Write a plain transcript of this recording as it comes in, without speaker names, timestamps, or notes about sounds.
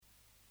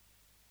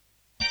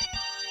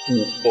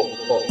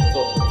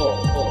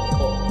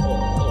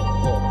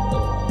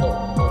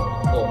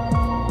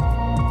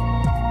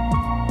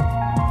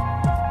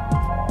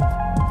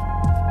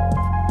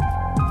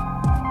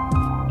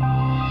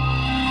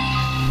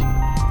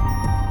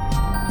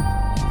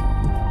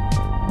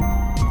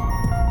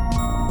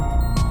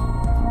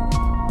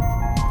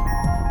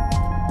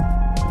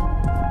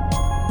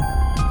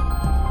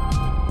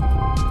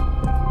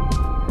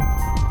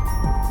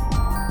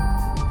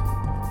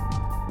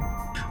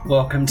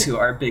Welcome to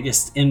our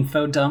biggest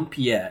info dump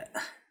yet.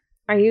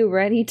 Are you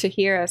ready to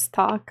hear us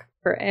talk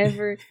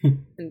forever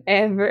and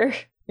ever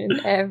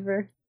and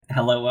ever?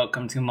 Hello,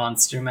 welcome to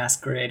Monster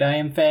Masquerade. I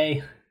am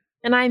Faye.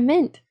 And I'm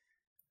Mint.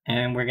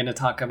 And we're going to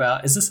talk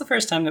about... Is this the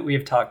first time that we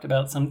have talked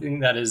about something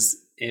that is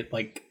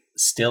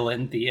still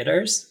in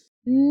theaters?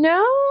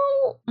 No.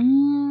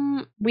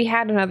 We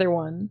had another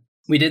one.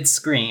 We did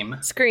Scream.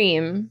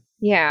 Scream.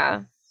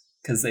 Yeah.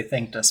 Because they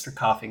thanked us for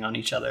coughing on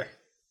each other.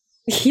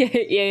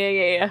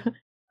 Yeah.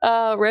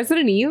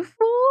 Resident Evil?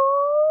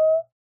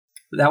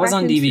 That was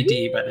on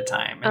DVD by the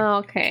time. Oh,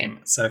 okay. Came.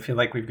 So I feel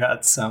like we've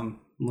got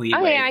some leeway.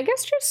 Oh, yeah, I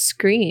guess just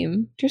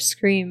Scream. Just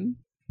Scream.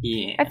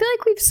 Yeah. I feel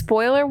like we've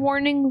spoiler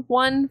warning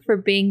one for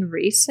being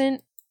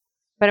recent,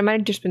 but it might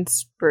have just been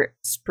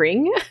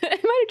Spring.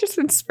 It might have just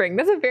been Spring.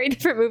 That's a very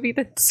different movie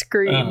than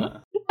Scream.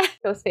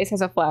 Ghostface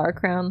has a flower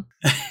crown.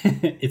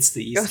 It's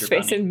the Easter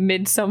Ghostface Bunny. in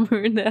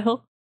Midsummer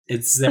now.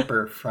 It's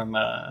Zipper from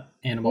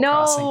Animal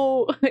Crossing.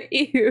 No!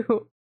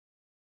 Ew.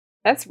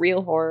 That's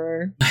real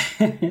horror.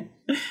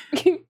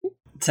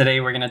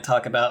 Today we're going to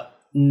talk about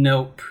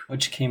Nope,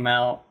 which came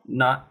out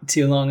not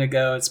too long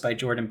ago. It's by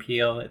Jordan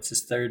Peele. It's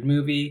his third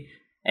movie.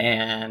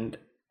 And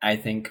I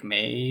think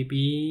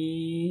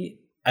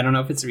maybe... I don't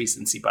know if it's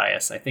recency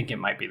bias. I think it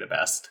might be the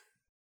best.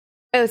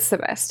 Oh, it's the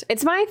best.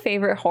 It's my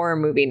favorite horror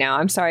movie now.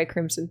 I'm sorry,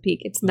 Crimson Peak.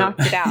 It's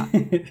knocked it out.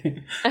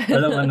 Or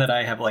the one that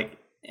I have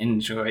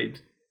enjoyed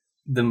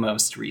the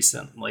most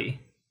recently.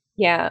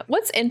 Yeah.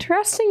 What's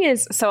interesting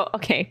is...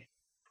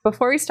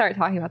 Before we start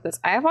talking about this,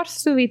 I have watched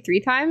this movie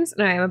 3 times,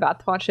 and I am about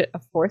to watch it a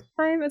 4th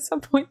time at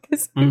some point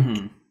this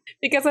week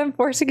because I'm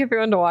forcing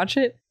everyone to watch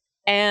it.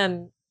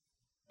 And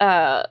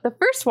the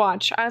first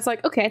watch, I was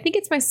like, okay, I think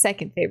it's my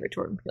second favorite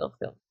Jordan Peele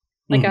film.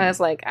 I was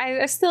like,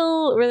 I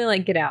still really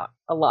like Get Out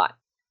a lot.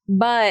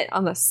 But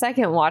on the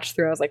second watch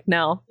through, I was like,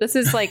 no, this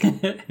is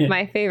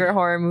my favorite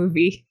horror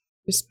movie,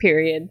 just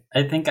period.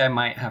 I think I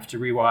might have to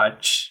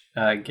rewatch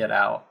Get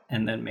Out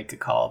and then make a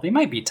call. They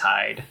might be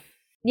tied.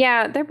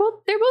 Yeah, they're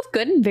both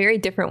good in very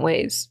different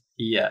ways.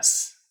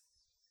 Yes.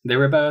 They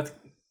were both...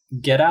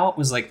 Get Out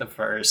was the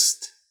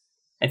first...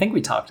 I think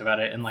we talked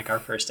about it in our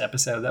first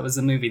episode. That was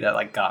the movie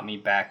that got me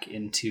back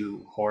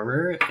into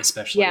horror,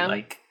 especially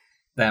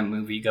that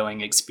movie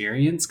going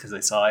experience, because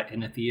I saw it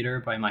in a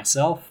theater by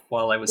myself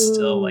while I was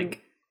still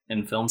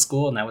in film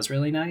school, and that was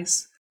really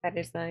nice. That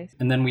is nice.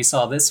 And then we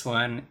saw this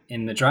one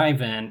in the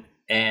drive-in,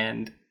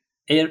 and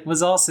it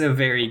was also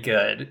very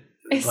good.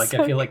 I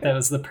feel like that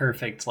was the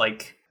perfect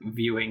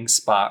viewing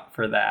spot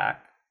for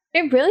that.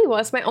 It really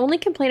was. My only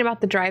complaint about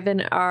the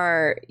drive-in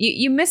are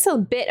you miss a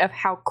bit of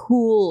how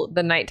cool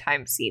the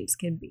nighttime scenes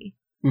can be.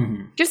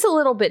 Just a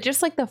little bit,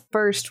 just the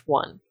first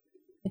one.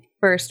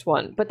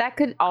 But that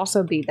could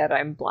also be that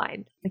I'm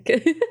blind.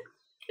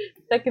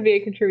 That could be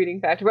a contributing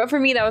factor. But for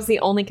me, that was the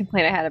only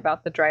complaint I had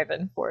about the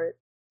drive-in for it.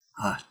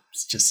 I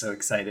was just so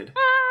excited.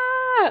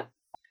 Ah!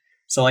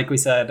 So like we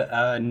said,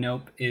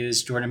 Nope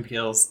is Jordan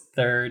Peele's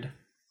third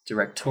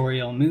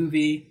directorial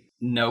movie.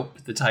 Nope,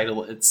 the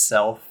title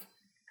itself,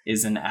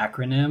 is an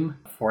acronym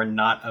for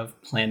Not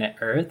of Planet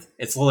Earth.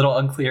 It's a little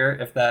unclear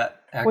if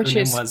that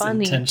acronym was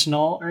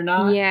intentional or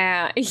not.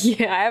 Yeah,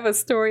 I have a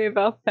story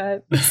about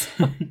that.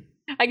 So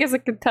I guess I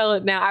could tell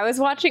it now. I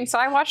watched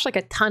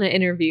a ton of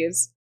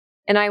interviews,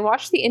 and I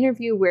watched the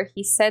interview where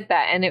he said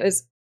that, and it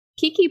was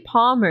Keke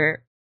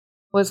Palmer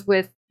was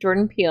with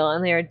Jordan Peele,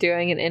 and they were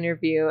doing an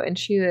interview, and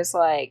she was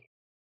like,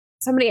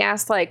 somebody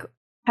asked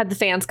had the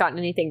fans gotten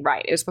anything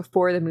right? It was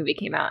before the movie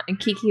came out. And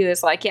Keke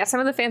was like, yeah, some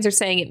of the fans are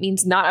saying it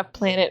means not of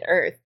planet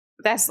Earth.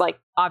 That's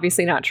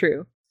obviously not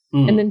true.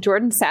 And then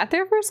Jordan sat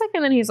there for a second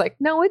and then he's like,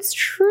 no, it's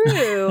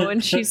true.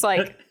 And she's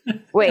like,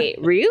 wait,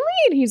 really?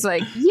 And he's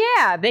like,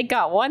 yeah, they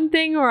got one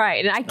thing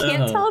right. And I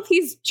can't tell if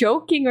he's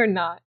joking or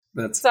not.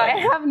 That's so funny. I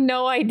have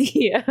no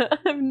idea.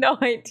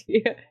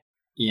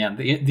 Yeah,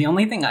 the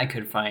only thing I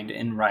could find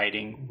in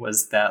writing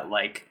was that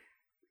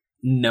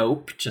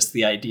Nope, just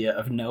the idea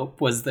of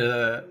Nope, was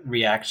the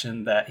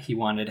reaction that he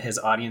wanted his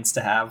audience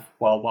to have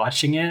while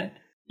watching it.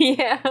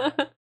 Yeah.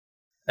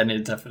 And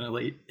it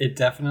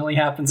definitely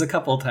happens a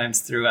couple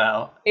times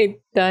throughout.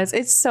 It does.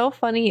 It's so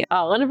funny.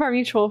 One of our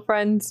mutual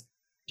friends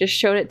just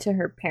showed it to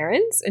her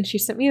parents, and she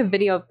sent me a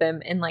video of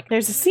them. And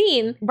there's a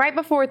scene right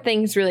before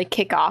things really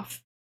kick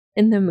off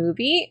in the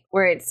movie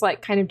where it's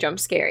kind of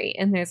jump scary,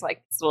 and there's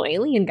this little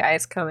alien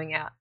guys coming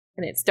out.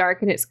 And it's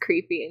dark and it's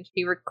creepy, and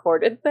she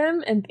recorded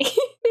them, and they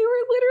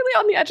were literally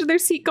on the edge of their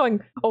seat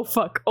going, oh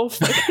fuck.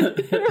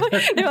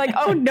 They're like,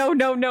 oh no.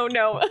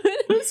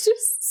 It was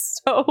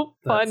just so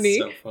funny.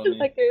 That's so funny.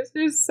 It was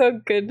just so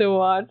good to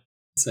watch.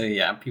 So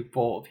yeah,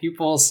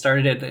 people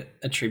started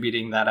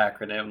attributing that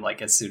acronym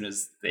like as soon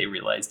as they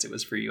realized it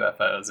was for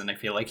UFOs, and I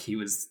feel like he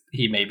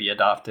maybe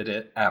adopted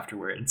it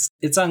afterwards.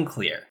 It's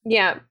unclear.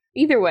 Yeah,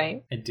 either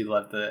way. I do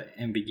love the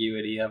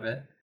ambiguity of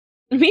it.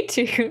 Me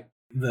too.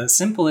 The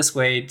simplest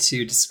way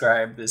to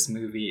describe this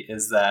movie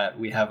is that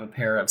we have a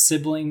pair of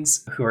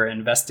siblings who are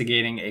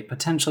investigating a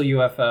potential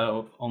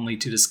UFO only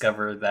to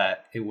discover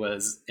that it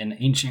was an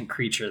ancient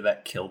creature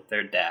that killed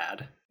their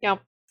dad.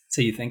 Yep.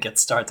 So you think it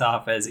starts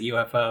off as a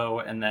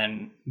UFO and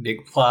then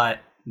big plot,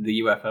 the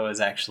UFO is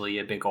actually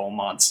a big old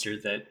monster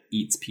that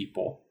eats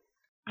people.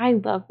 I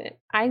love it.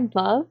 I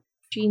love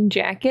Jean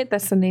Jacket.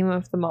 That's the name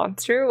of the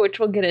monster, which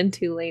we'll get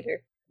into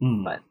later.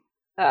 But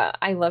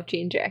I love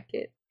Jean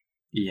Jacket.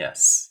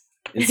 Yes.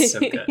 It's so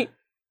good.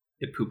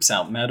 It poops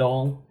out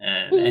metal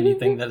and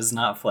anything that is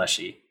not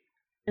fleshy.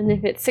 And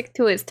if it's sick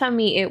to its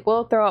tummy, it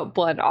will throw out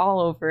blood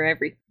all over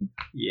everything.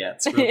 Yeah,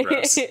 it's real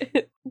gross.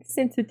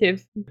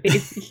 Sensitive, baby.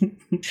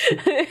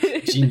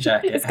 Jean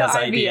Jacket has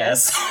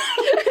IBS.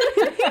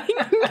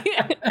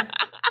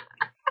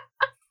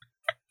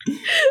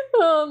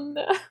 Oh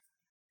no.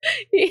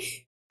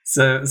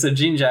 So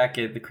Jean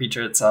Jacket, the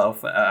creature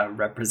itself,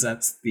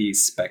 represents the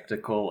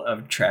spectacle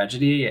of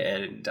tragedy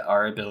and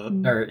our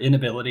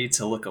inability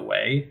to look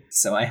away.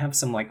 So I have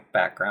some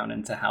background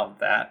into how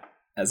that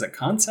as a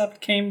concept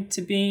came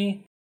to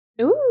be.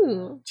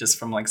 Ooh. Just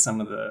from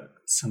some of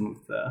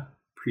the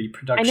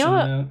pre-production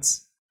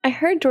notes. I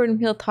heard Jordan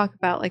Peele talk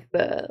about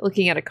the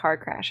looking at a car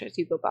crash as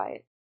you go by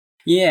it.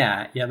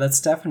 Yeah,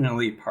 that's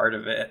definitely part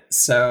of it.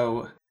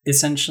 So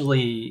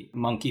essentially,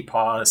 Monkey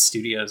Paw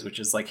Studios, which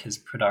is his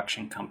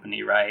production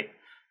company, right,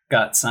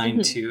 got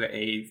signed to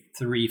a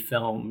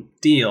 3-film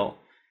deal.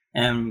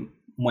 And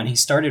when he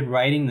started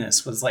writing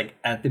this was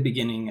at the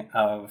beginning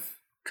of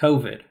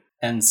COVID.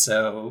 And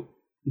so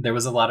there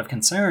was a lot of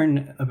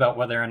concern about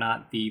whether or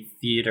not the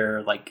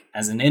theater,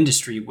 as an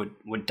industry,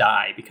 would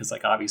die, because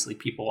obviously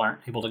people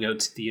aren't able to go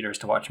to theaters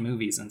to watch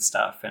movies and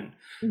stuff. And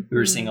we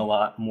were seeing a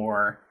lot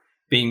more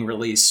being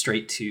released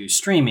straight to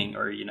streaming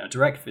or,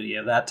 direct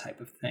video, that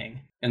type of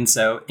thing. And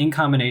so in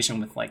combination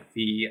with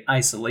the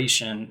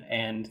isolation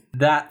and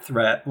that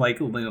threat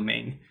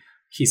looming,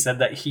 he said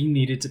that he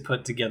needed to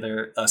put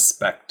together a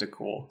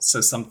spectacle.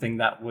 So something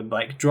that would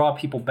draw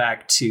people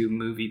back to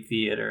movie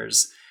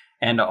theaters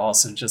and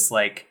also just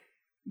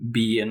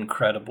be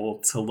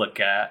incredible to look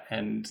at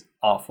and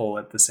awful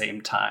at the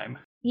same time.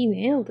 He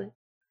nailed it.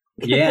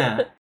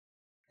 Yeah.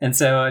 And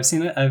so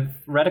I've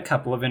read a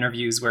couple of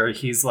interviews where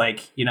he's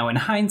in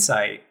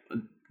hindsight,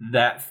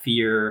 that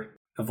fear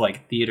of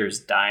theaters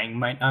dying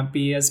might not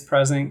be as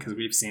present, because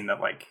we've seen that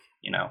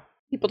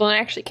people don't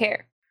actually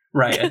care.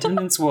 Right.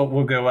 Attendance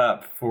will go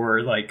up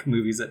for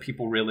movies that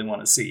people really want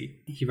to see.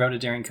 He wrote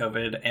it during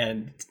COVID.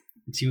 And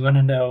do you want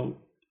to know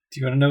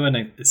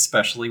an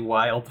especially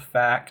wild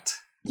fact?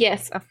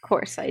 Yes, of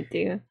course I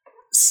do.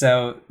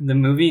 So the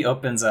movie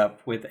opens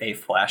up with a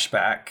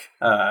flashback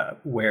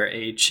where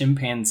a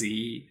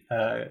chimpanzee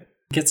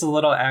gets a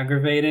little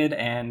aggravated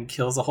and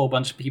kills a whole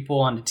bunch of people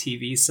on a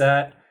TV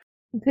set.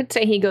 You could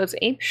say he goes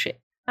apeshit.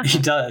 He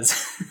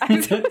does.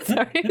 I'm so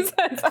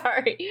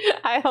sorry.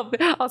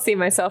 I'll see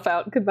myself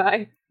out.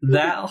 Goodbye.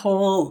 That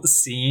whole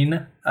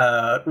scene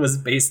was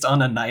based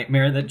on a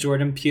nightmare that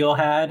Jordan Peele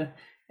had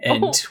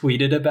and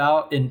tweeted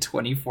about in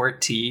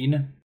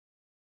 2014.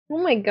 Oh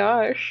my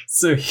gosh.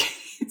 So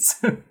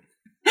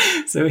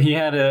he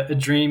had a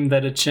dream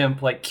that a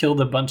chimp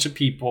killed a bunch of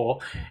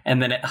people,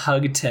 and then it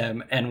hugged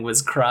him and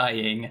was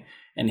crying,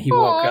 and he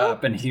woke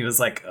up and he was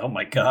like, oh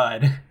my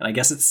god. And I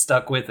guess it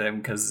stuck with him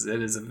because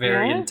it is a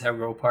very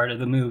integral part of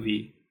the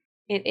movie.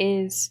 It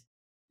is.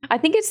 I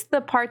think it's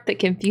the part that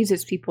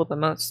confuses people the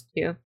most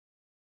too.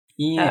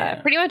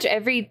 Yeah. Pretty much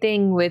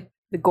everything with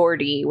the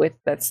Gordy,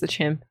 that's the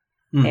chimp,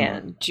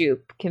 and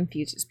Jupe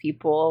confuses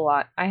people a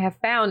lot. I have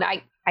found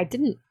it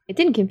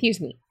didn't confuse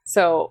me.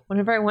 So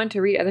whenever I went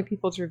to read other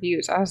people's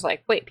reviews, I was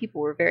like, wait,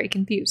 people were very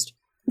confused.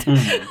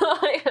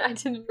 I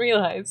didn't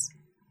realize.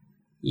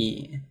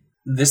 Yeah.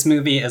 This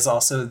movie is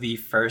also the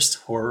first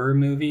horror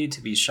movie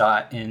to be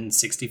shot in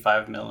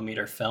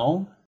 65mm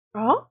film.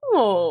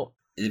 Oh.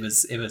 It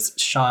was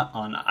shot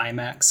on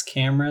IMAX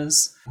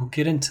cameras. We'll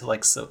get into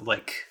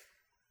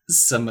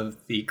some of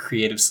the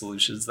creative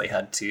solutions they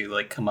had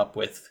to come up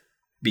with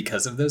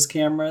because of those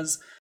cameras.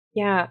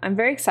 Yeah, I'm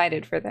very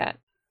excited for that.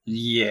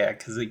 Yeah,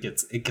 because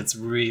it gets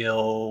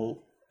real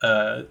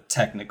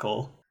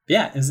technical.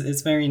 Yeah,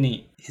 it's very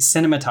neat. His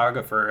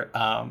cinematographer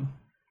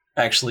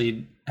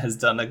actually has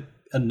done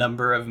a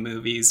number of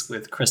movies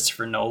with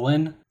Christopher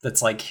Nolan.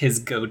 That's his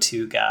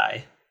go-to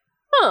guy.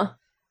 Huh.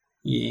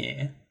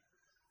 Yeah.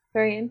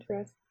 Very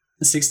interesting.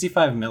 The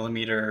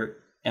 65mm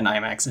and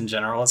IMAX in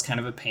general is kind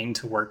of a pain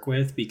to work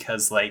with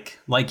because like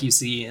you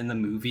see in the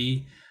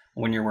movie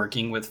when you're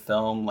working with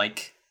film,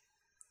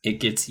 it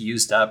gets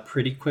used up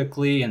pretty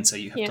quickly, and so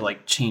you have to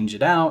change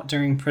it out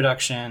during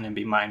production and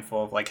be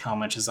mindful of how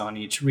much is on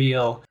each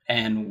reel.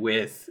 And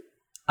with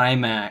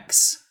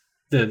IMAX,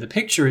 the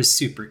picture is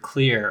super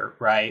clear,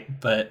 right?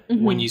 But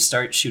when you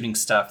start shooting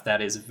stuff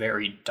that is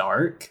very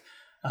dark,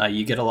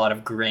 You get a lot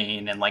of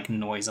grain and like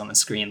noise on the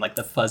screen, like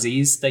the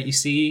fuzzies that you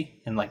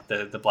see in like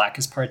the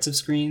blackest parts of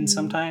screen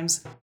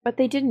sometimes. But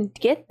they didn't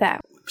get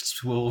that.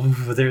 Well,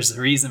 there's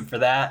a reason for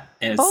that.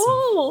 And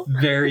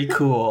it's very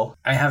cool.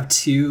 I have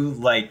 2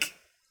 like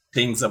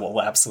things that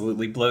will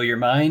absolutely blow your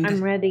mind.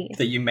 I'm ready.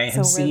 That you may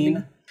have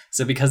seen.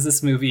 So because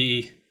this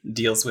movie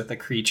deals with a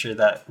creature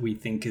that we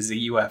think is a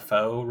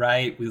UFO,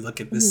 right? We look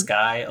at the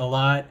sky a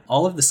lot.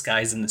 All of the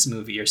skies in this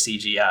movie are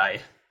CGI.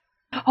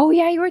 Oh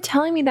yeah, you were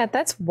telling me that.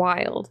 That's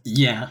wild.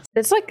 Yeah.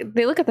 It's like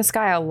they look at the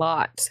sky a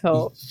lot,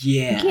 so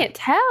yeah. You can't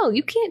tell.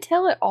 You can't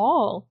tell at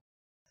all.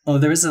 Oh,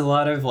 there was a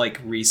lot of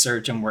like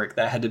research and work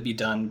that had to be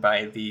done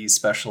by the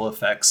special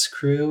effects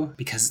crew,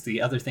 because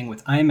the other thing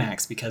with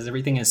IMAX, because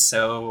everything is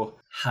so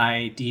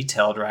high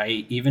detailed,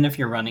 right? Even if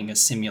you're running a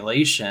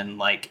simulation,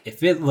 like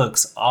if it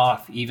looks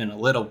off even a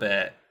little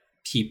bit,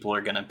 people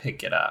are going to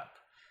pick it up.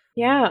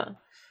 Yeah.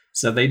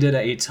 So they did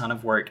a ton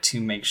of work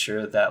to make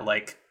sure that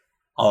like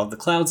all of the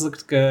clouds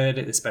looked good,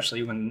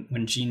 especially when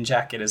Jean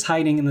Jacket is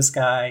hiding in the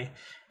sky.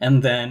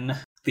 And then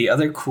the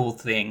other cool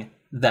thing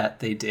that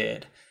they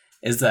did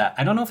is that,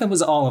 I don't know if it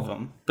was all of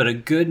them, but a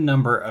good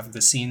number of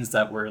the scenes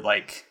that were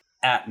like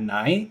at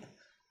night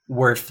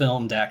were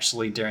filmed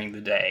actually during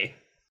the day.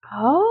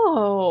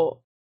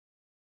 Oh,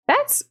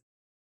 that's,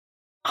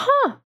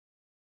 How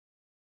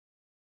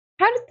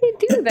did they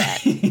do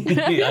that?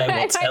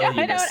 I will tell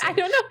you this.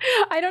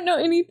 I don't know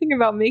anything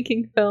about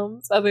making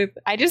films.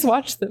 I just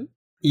watch them.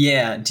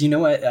 Yeah. Do you know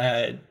what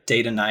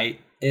day to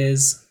night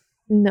is?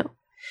 No.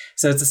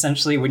 So it's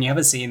essentially when you have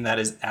a scene that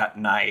is at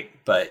night,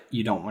 but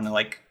you don't want to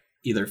like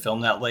either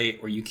film that late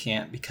or you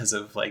can't because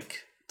of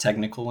like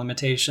technical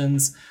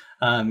limitations.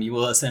 You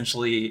will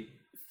essentially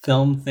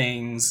film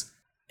things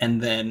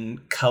and then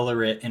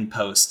color it in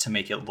post to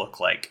make it look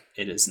like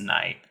it is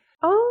night.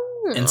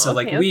 Oh. And so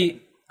like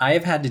I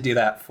have had to do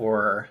that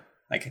for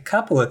like a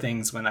couple of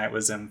things when I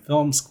was in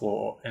film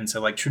school. And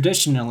so like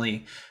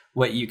traditionally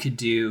what you could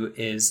do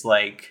is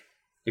like,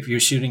 if you're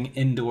shooting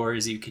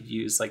indoors, you could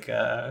use like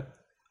a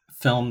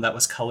film that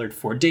was colored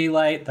for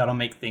daylight. That'll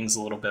make things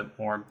a little bit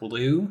more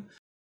blue.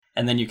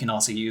 And then you can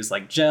also use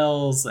like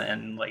gels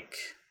and like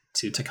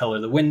to color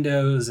the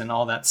windows and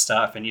all that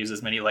stuff, and use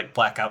as many like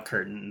blackout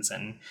curtains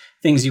and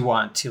things you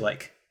want to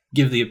like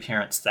give the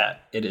appearance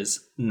that it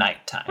is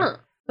nighttime. Huh.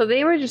 So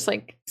they were just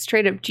like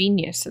straight up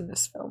genius in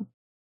this film.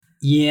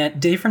 Yeah,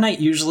 day for night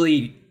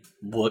usually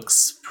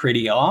looks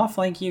pretty off,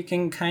 like you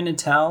can kind of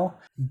tell.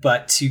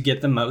 But to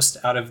get the most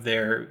out of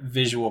their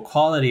visual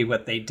quality,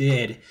 what they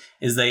did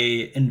is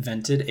they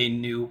invented a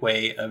new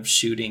way of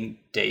shooting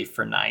day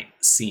for night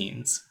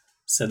scenes.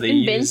 So they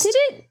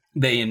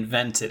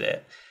invented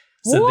it.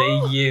 So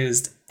They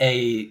used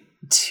a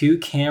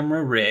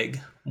 2-camera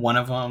rig. One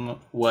of them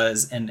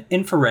was an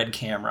infrared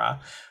camera,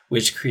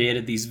 which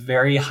created these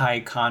very high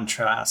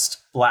contrast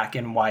black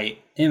and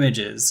white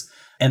images.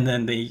 And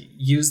then they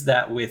used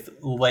that with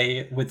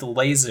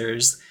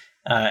lasers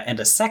and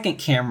a second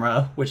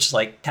camera, which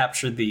like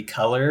captured the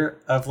color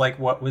of like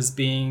what was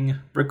being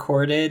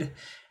recorded.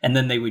 And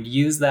then they would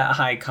use that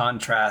high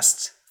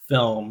contrast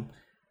film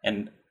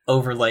and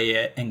overlay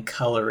it and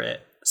color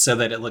it so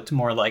that it looked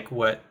more like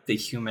what the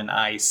human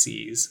eye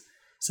sees.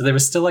 So there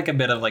was still like a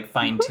bit of like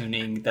fine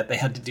tuning that they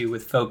had to do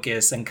with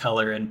focus and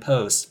color and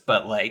post,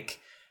 but like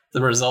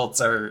the results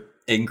are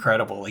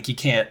incredible. Like you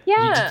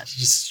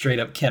just straight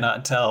up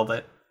cannot tell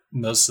that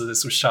most of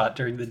this was shot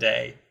during the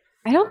day.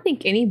 I don't know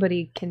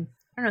anybody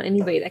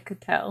that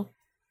could tell.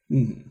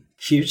 Mm-hmm.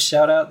 Huge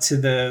shout out to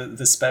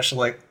the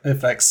special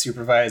effects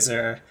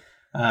supervisor,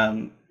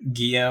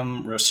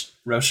 Guillaume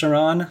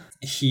Rocheron.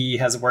 He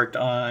has worked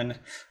on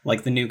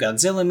like the new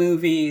Godzilla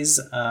movies.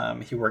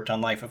 He worked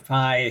on Life of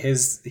Pi.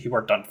 He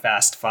worked on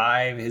Fast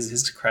 5.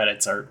 His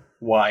credits are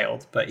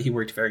wild, but he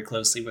worked very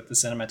closely with the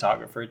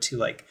cinematographer to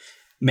like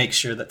make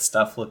sure that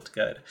stuff looked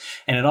good.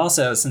 And it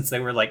also, since they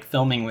were like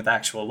filming with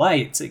actual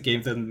lights, it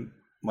gave them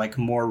like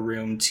more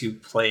room to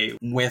play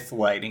with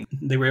lighting.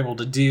 They were able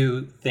to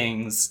do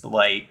things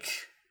like,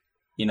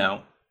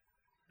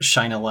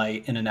 shine a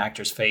light in an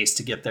actor's face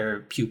to get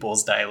their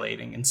pupils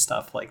dilating and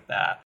stuff like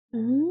that.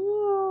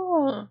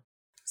 Ooh.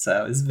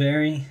 So it's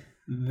very,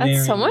 very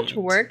That's so much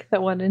neat. Work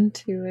that went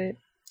into it.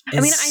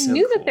 It's I so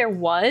knew cool. that there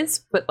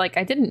was, but like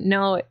I didn't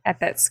know at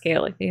that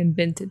scale, like they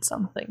invented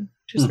something,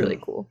 which is really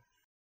cool.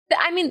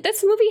 I mean,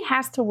 this movie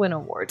has to win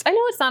awards. I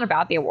know it's not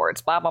about the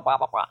awards, blah, blah, blah,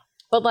 blah, blah.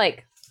 But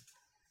like,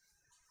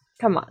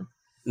 come on.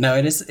 No,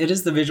 it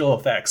is the visual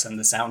effects and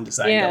the sound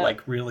design that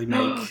like really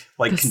make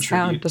like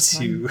contribute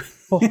to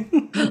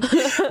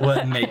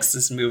what makes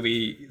this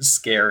movie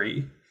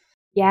scary.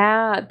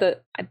 Yeah,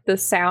 the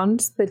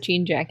sounds that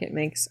Jean Jacket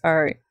makes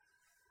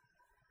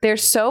they're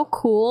so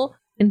cool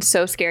and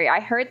so scary.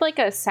 I heard like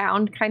a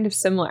sound kind of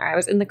similar. I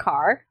was in the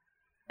car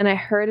and I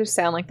heard a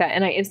sound like that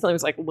and I instantly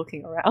was like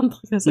looking around.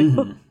 I was like,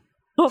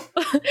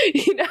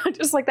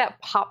 just like that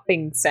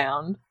popping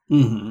sound.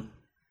 Mm-hmm.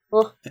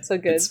 Oh, so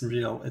good. It's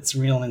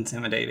real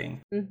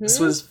intimidating. Mm-hmm. This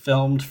was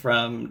filmed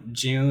from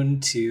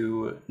June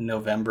to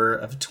November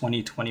of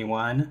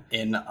 2021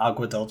 in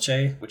Agua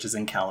Dulce, which is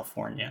in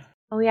California.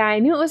 Oh yeah, I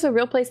knew it was a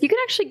real place. You can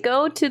actually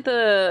go to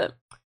the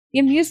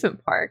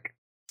amusement park.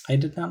 I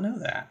did not know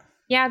that.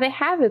 Yeah, they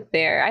have it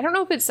there. I don't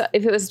know if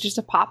it was just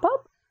a pop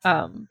up,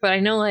 but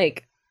I know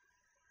like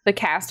the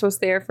cast was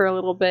there for a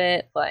little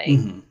bit. Like,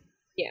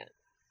 yeah,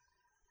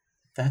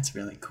 that's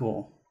really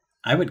cool.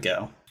 I would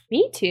go.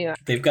 Me too.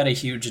 They've got a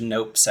huge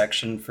Nope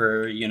section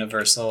for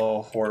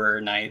Universal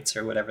Horror Nights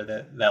or whatever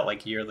that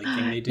like yearly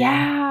thing they do.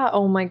 Yeah.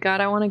 Oh my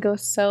god, I want to go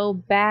so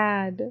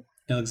bad.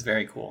 It looks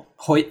very cool.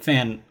 Hoyt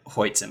van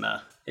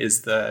Hoytema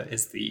is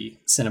the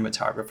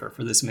cinematographer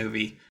for this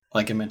movie.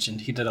 Like I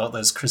mentioned, he did all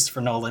those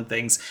Christopher Nolan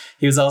things.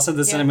 He was also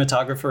the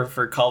cinematographer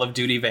for Call of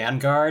Duty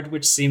Vanguard,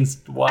 which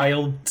seems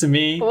wild to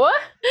me.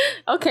 What?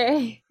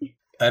 Okay.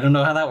 I don't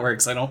know how that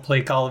works. I don't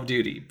play Call of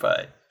Duty,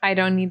 but... I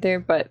don't either,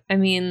 but I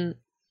mean,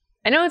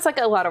 I know it's like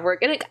a lot of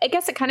work. And I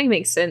guess it kind of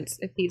makes sense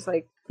if he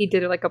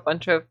did like a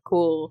bunch of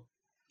cool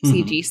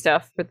CG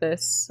stuff for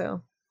this,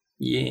 so...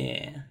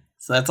 Yeah.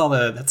 So that's all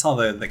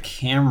the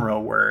camera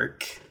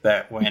work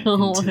that went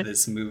into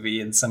this movie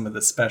and some of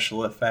the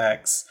special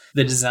effects.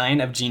 The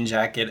design of Jean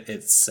Jacket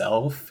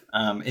itself,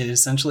 it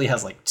essentially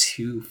has like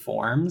two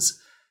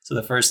forms. So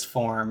the first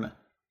form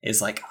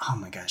is like, oh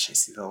my gosh, I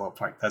see the little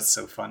part. That's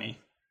so funny.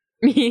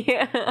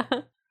 Yeah.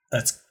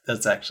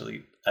 That's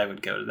actually, I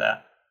would go to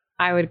that.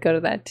 I would go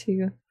to that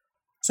too.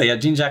 So yeah,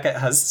 Jean Jacket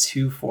has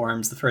two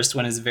forms. The first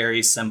one is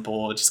very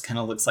simple. It just kind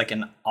of looks like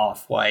an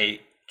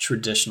off-white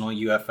traditional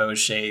UFO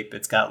shape.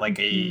 It's got like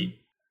I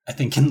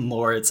think in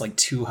lore it's like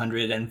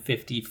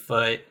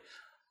 250-foot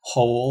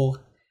hole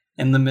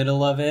in the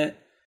middle of it.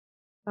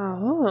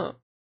 Oh.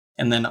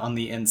 And then on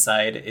the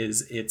inside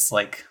is its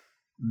like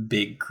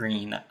big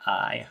green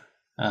eye.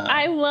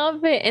 I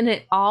love it, and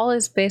it all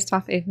is based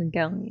off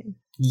Evangelion.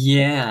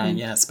 Yeah,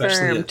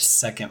 especially its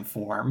second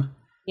form.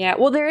 Yeah,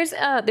 well, there's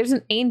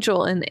an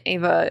angel in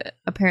Eva.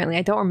 Apparently,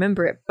 I don't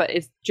remember it, but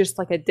it's just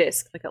like a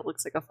disc, like it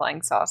looks like a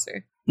flying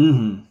saucer.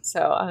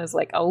 So I was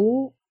like,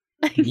 oh,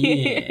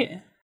 yeah.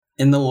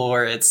 In the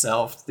lore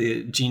itself,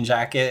 the Jean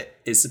Jacket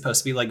is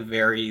supposed to be like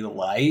very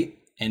light,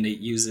 and it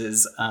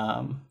uses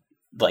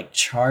like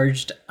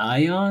charged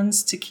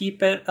ions to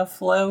keep it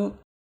afloat.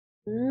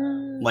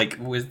 Like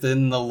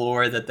within the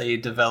lore that they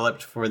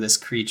developed for this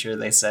creature,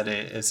 they said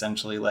it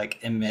essentially like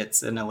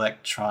emits an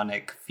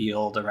electronic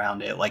field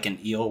around it like an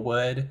eel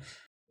would.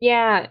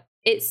 Yeah,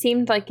 it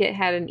seemed like it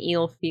had an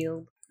eel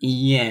field.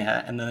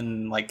 Yeah, and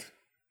then like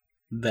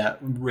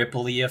that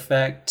ripply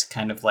effect,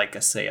 kind of like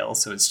a sail,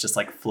 so it's just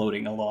like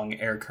floating along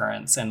air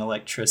currents and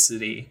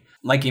electricity.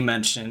 Like you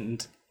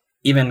mentioned,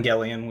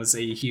 Evangelion was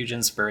a huge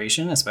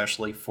inspiration,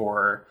 especially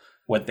for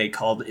what they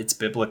called its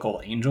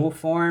biblical angel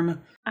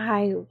form.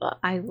 I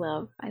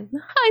love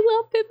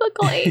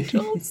biblical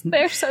angels.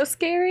 They're so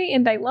scary,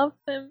 and I love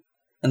them.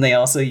 And they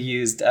also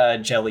used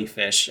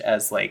jellyfish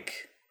as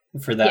like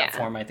for that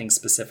form, I think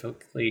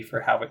specifically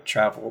for how it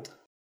traveled.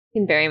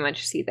 You can very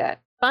much see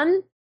that.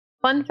 Fun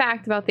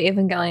fact about the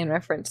Evangelion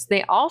reference: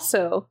 they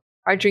also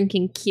are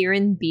drinking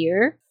Kirin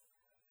beer,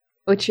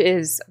 which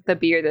is the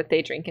beer that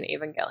they drink in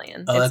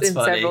Evangelion. Oh, it's in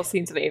funny. several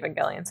scenes of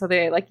Evangelion. So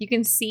they like, you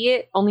can see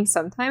it only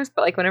sometimes,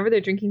 but like whenever they're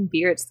drinking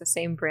beer, it's the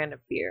same brand of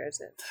beer as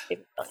it.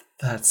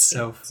 That's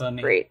so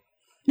funny. Great.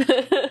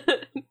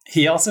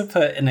 He also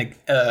put an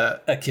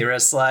Akira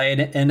slide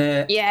in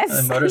it.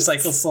 Yes. A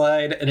motorcycle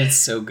slide, and it's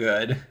so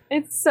good.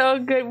 It's so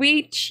good.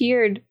 We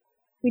cheered.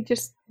 We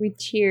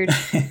cheered.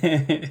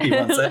 He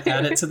wants to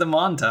add it to the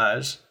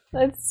montage.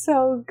 That's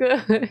so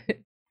good.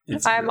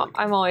 I'm really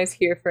I'm always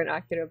here for an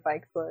Akira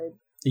bike slide.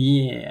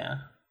 Yeah.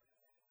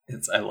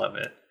 I love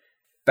it.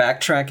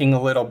 Backtracking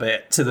a little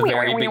bit to the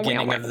very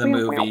beginning of the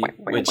movie,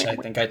 which I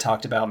think I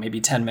talked about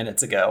maybe 10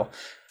 minutes ago.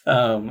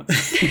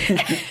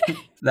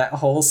 That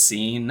whole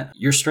scene,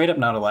 you're straight up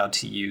not allowed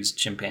to use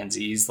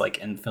chimpanzees like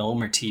in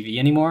film or TV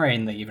anymore,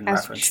 and they even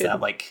reference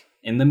that like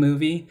in the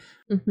movie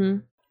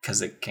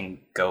because it can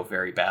go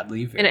very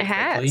badly very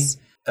quickly. Has.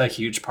 A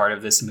huge part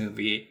of this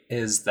movie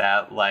is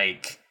that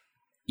like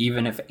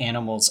even if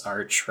animals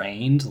are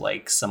trained,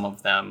 like some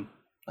of them,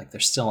 like they're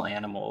still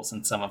animals,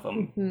 and some of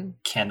them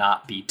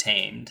cannot be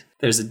tamed.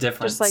 There's a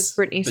difference. Just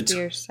like Britney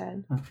Spears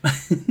said.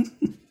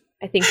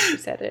 I think she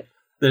said it.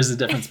 There's a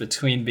difference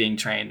between being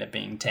trained and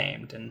being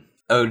tamed, and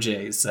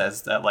OJ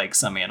says that like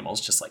some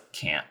animals just like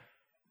can't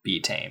be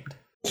tamed.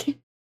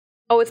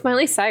 Oh, it's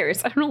Miley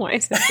Cyrus. I don't know why I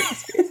said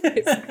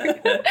Britney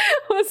Spears.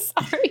 Oh,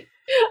 sorry.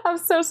 I'm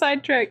so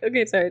sidetracked.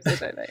 Okay, sorry.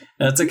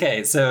 That's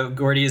okay. So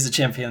Gordy is a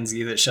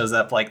chimpanzee that shows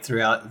up like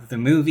throughout the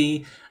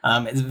movie.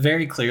 It's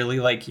very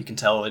clearly like you can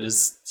tell it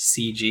is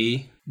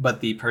CG,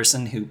 but the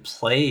person who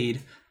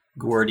played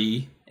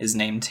Gordy is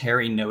named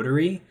Terry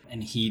Notary,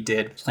 and he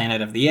did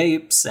Planet of the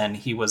Apes, and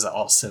he was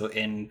also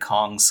in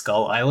Kong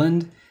Skull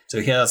Island.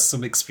 So he has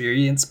some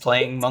experience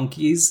playing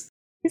monkeys.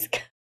 He's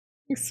got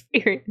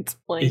experience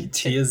playing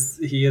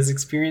chimps. He has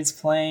experience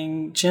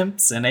playing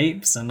chimps and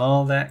apes and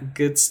all that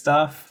good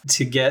stuff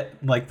to get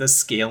like the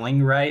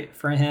scaling right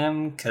for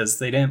him, because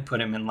they didn't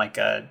put him in like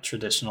a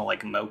traditional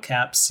like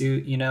mocap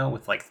suit, you know,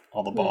 with like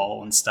all the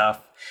ball and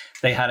stuff.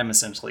 They had him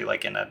essentially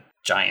like in a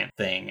giant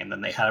thing, and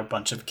then they had a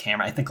bunch of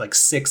camera, I think like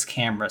 6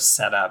 cameras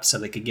set up so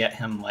they could get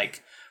him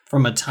like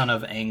from a ton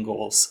of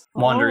angles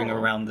wandering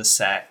around the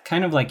set,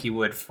 kind of like you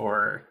would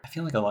for, I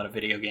feel like a lot of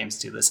video games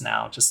do this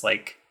now, just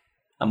like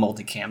a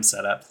multicam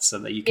setup so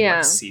that you can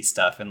like see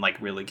stuff and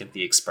like really get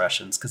the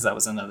expressions, because that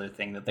was another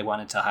thing that they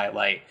wanted to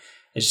highlight.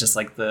 It's just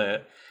like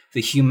the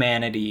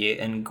humanity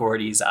in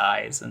Gordy's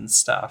eyes and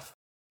stuff.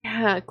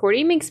 Yeah,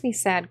 Gordy makes me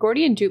sad.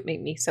 Gordy and Jupe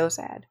make me so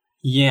sad.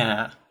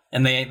 Yeah.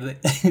 And they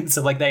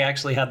so like they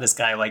actually had this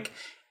guy like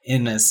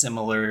in a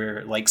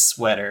similar like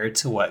sweater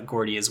to what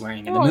Gordy is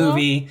wearing in the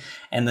movie,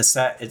 and the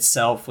set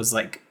itself was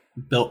like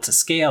built to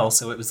scale,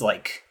 so it was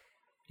like,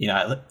 you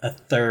know, a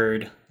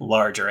third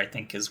larger, I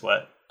think is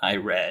what I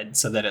read,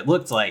 so that it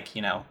looked like,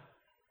 you know,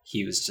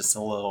 he was just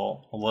a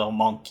little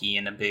monkey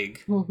in a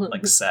big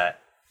like set.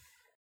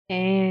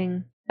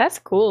 Dang, that's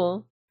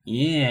cool.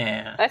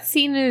 Yeah, that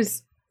scene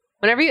is,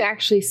 whenever you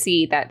actually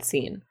see that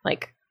scene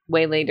like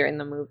way later in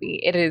the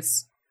movie,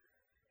 it's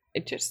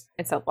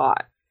a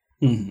lot.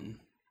 Mm-hmm.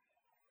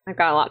 I've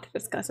got a lot to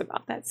discuss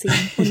about that scene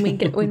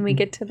when we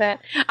get to that.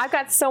 I've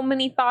got so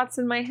many thoughts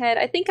in my head.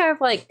 I think I've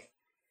like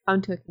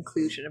come to a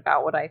conclusion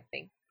about what I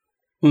think.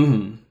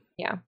 Mm-hmm.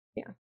 Yeah.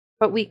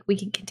 But we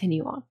can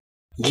continue on.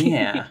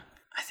 Yeah,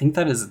 I think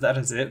that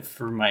is it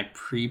for my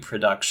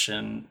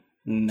pre-production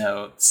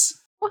notes.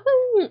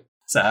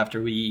 So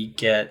after we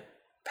get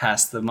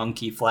past the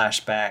monkey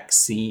flashback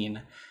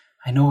scene,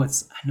 I know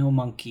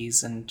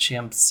monkeys and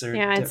chimps are...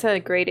 Yeah, it's a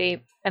great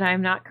ape, and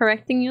I'm not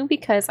correcting you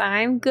because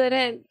I'm good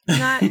at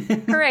not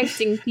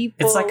correcting people.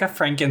 It's like a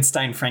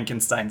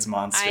Frankenstein's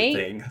monster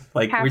thing.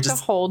 Like we just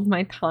to hold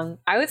my tongue.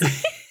 I was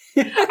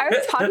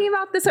talking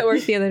about this at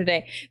work the other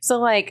day. So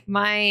like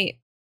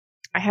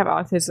I have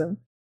autism,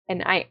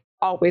 and I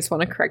always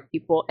want to correct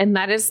people, and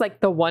that is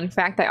like the one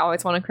fact I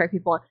always want to correct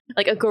people on.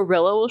 Like a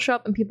gorilla will show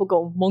up and people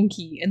go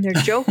monkey, and they're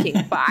joking,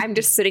 but I'm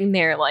just sitting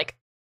there like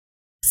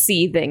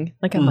seething.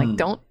 Like I'm like,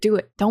 don't do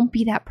it. Don't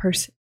be that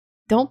person.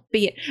 Don't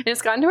be it. And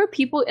it's gotten to where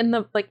people in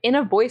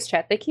a voice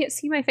chat, they can't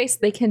see my face.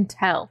 They can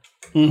tell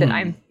that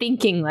I'm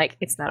thinking like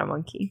it's not a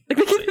monkey. Like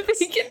they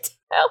can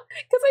tell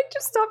because I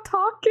just stopped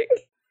talking.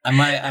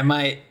 I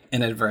might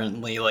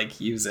inadvertently like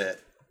use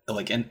it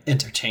like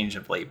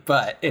interchangeably,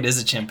 but it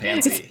is a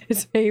chimpanzee.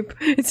 It's an ape.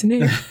 It's an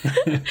ape.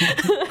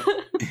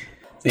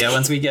 So yeah,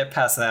 once we get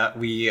past that,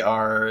 we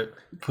are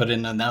put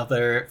in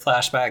another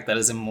flashback that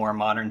is in more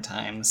modern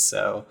times.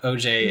 So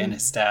OJ and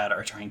his dad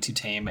are trying to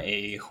tame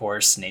a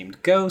horse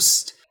named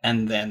Ghost,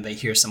 and then they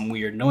hear some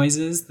weird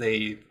noises.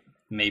 They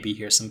maybe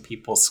hear some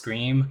people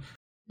scream.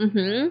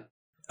 Mm-hmm.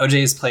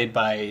 OJ is played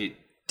by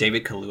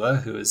David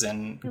Kaluuya, who is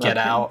in Get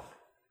Out,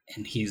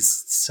 and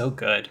he's so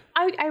good.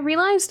 I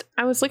realized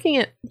I was looking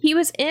at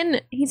he's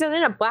in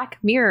a Black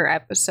Mirror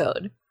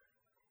episode.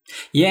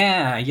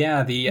 Yeah.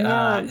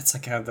 It's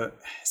like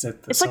is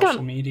it the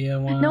social media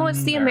one? No,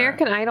 it's the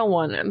American Idol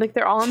one. Like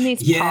they're all in these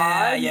pods.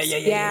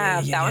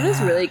 Yeah. That one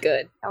is really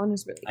good.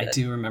 I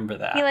do remember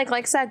that. He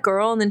likes that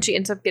girl, and then she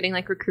ends up getting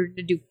like recruited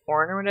to do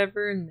porn or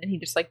whatever, and then he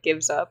just like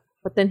gives up.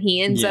 But then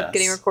he ends up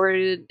getting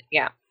recorded.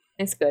 Yeah,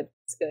 it's good.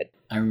 It's good.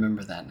 I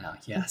remember that now.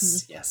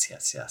 Yes,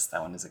 yes.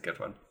 That one is a good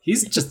one.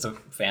 He's just a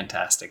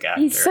fantastic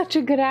actor. He's such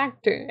a good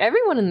actor.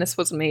 Everyone in this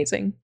was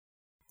amazing.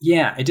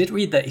 Yeah, I did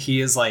read that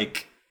he is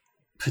like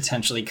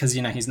potentially, because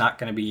you know he's not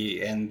going to be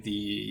in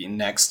the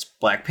next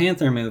Black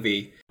Panther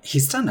movie.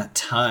 He's done a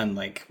ton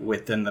like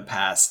within the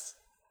past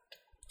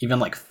even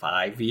like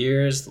 5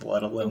 years,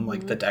 let alone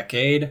like the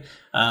decade.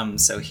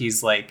 So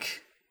he's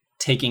like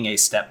taking a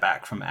step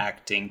back from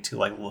acting to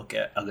like look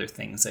at other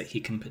things that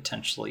he can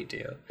potentially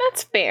do.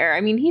 That's fair.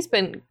 I mean, he's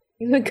been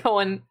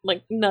going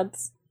like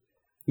nuts.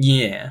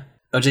 Yeah.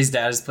 OJ's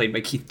dad is played by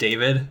Keith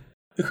David.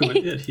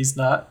 He's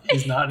not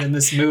in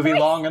this movie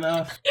long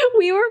enough.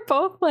 We were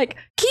both like,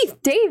 Keith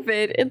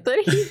David, and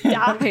then he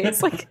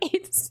dies. Like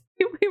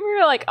we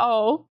were like,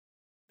 oh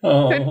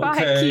goodbye,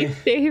 okay.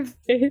 Keith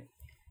David.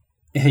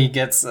 He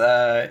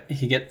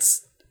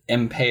gets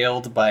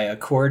impaled by a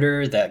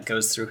quarter that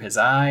goes through his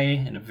eye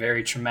in a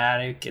very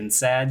traumatic and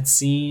sad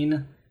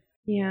scene.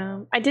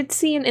 Yeah. I did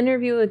see an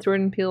interview with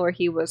Jordan Peele where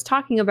he was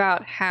talking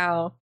about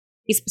how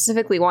he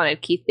specifically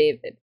wanted Keith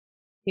David.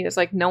 He was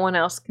like, no one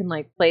else can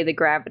like play the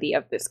gravity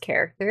of this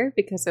character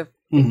because of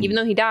even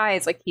though he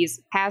dies, like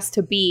has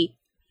to be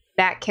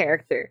that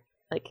character.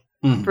 Like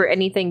for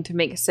anything to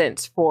make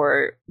sense,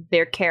 for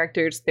their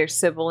characters, their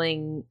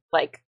sibling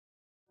like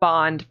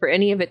bond, for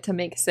any of it to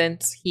make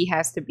sense, he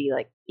has to be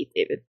like Keith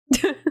David.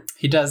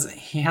 He does.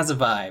 He has a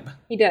vibe.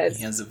 He does.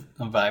 He has a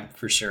vibe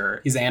for sure.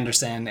 He's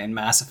Anderson in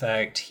Mass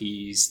Effect.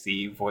 He's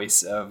the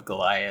voice of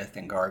Goliath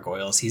in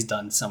Gargoyles. He's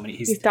done so many.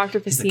 He's Dr.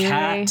 Facine. He's the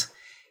cat.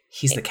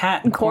 He's the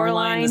cat in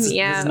Coraline. This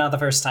is not the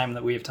first time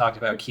that we have talked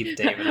about Keith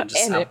David and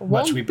just how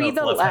much we both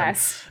love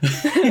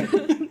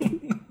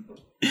him.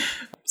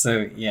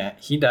 So yeah,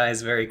 he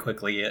dies very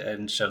quickly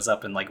and shows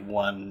up in like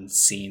one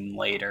scene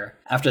later.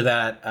 After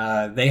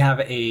that, they have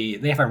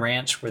a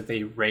ranch where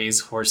they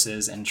raise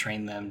horses and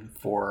train them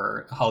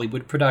for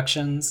Hollywood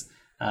productions.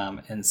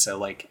 And so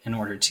like in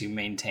order to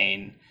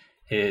maintain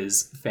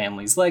his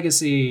family's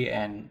legacy,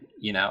 and,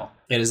 you know,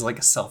 it is like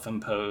a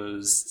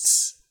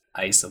self-imposed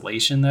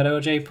isolation that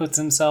OJ puts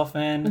himself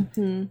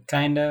in,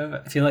 kind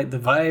of. I feel like the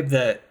vibe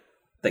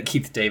that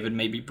Keith David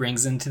maybe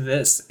brings into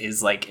this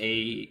is like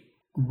a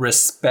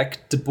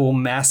respectable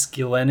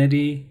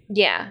masculinity.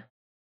 Yeah.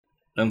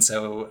 And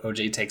so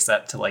OJ takes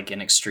that to like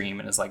an extreme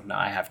and is like, no,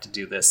 I have to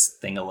do this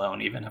thing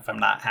alone, even if I'm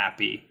not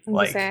happy.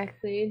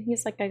 Exactly.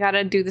 He's like, I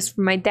gotta do this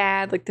for my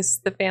dad. Like, this is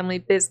the family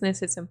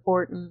business. It's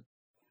important.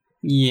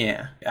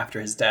 Yeah.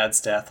 After his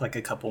dad's death, like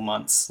a couple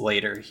months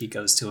later, he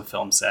goes to a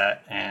film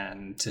set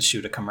and to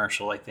shoot a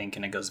commercial, I think,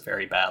 and it goes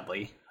very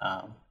badly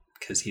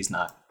because he's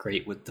not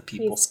great with the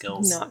people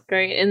skills. Not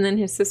great. And then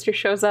his sister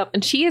shows up,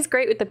 and she is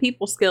great with the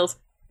people skills,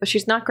 but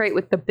she's not great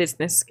with the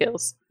business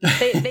skills.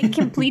 They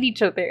complete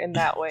each other in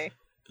that way.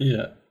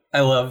 Yeah.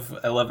 I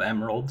love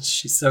Emerald.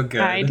 She's so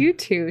good. I do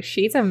too.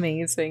 She's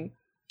amazing.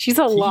 She's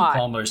a lot. Keke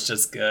Palmer's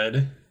just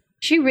good.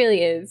 She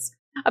really is.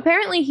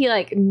 Apparently he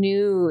like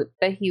knew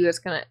that he was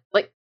gonna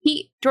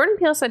Jordan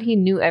Peele said he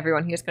knew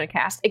everyone he was gonna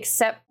cast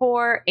except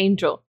for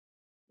Angel.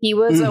 He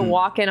was a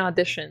walk-in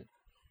audition.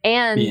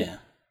 And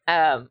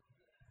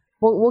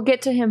we'll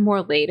get to him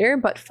more later,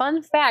 but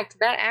fun fact,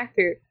 that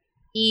actor,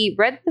 he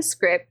read the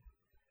script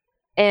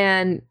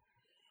and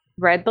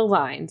read the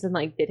lines and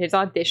like did his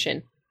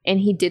audition, and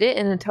he did it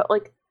in a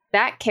like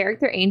that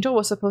character Angel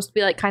was supposed to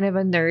be like kind of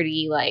a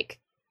nerdy like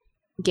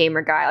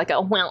gamer guy, like a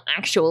well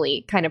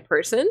actually kind of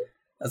person.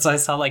 So I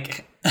saw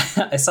like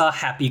I saw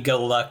Happy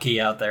Go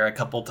Lucky out there a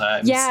couple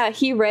times. Yeah,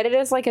 he read it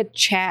as like a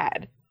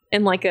Chad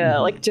and like a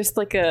like just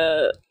like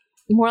a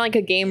more like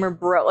a gamer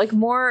bro, like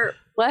more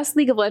less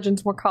League of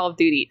Legends, more Call of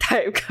Duty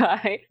type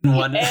guy.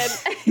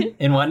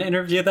 In one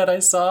interview that I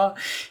saw,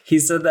 he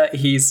said that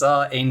he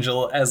saw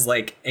Angel as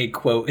like a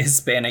quote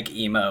Hispanic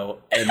emo,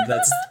 and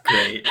that's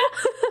great.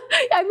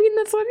 I mean,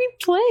 that's what he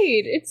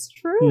played. It's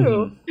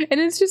true, and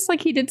it's just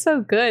like he did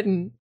so good.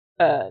 And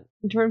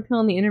Jordan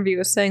Peele in the interview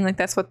was saying like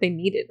that's what they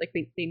needed. Like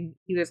he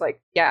was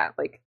like, yeah,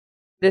 like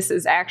this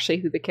is actually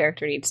who the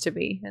character needs to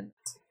be,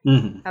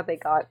 and how they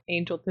got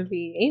Angel to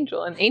be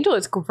Angel. And Angel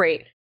is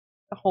great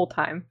the whole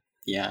time.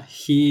 Yeah,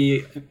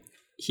 he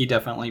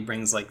definitely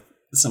brings like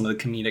some of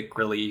the comedic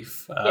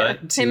relief. To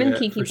him and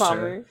Keke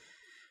Palmer,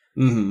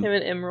 him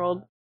and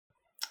Emerald.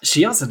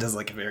 She also does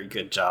like a very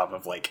good job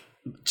of like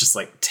just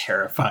like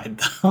terrified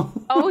though.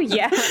 Oh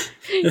yeah,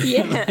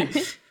 yeah.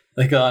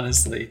 like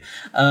honestly,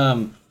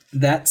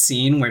 that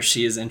scene where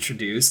she is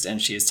introduced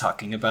and she is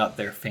talking about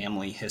their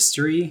family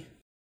history,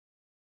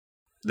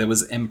 that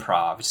was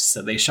improv.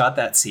 So they shot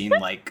that scene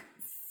like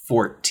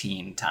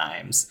 14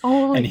 times.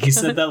 Oh, and he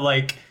said that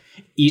like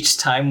each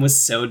time was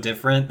so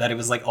different that it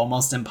was like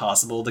almost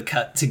impossible to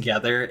cut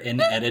together in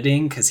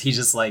editing, because he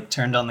just like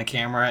turned on the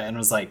camera and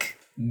was like,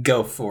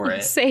 go for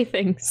it. Say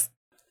things.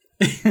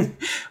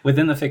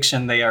 Within the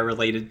fiction, they are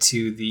related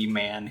to the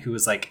man who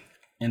was like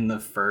in the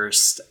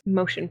first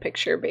motion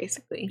picture,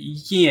 basically.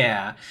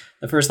 Yeah.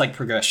 The first like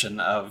progression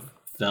of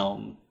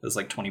film was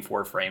like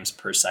 24 frames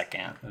per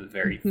second. A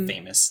very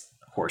famous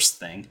horse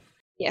thing.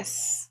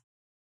 Yes.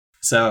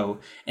 So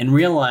in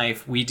real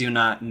life, we do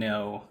not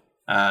know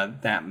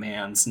that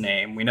man's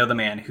name. We know the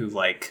man who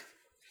like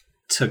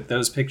took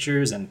those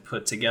pictures and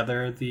put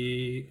together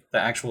the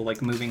actual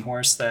like moving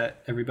horse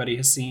that everybody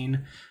has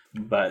seen.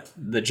 But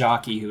the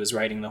jockey who is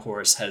riding the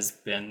horse has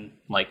been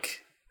like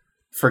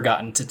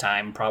forgotten to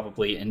time,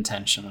 probably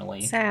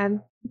intentionally.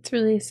 Sad. It's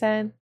really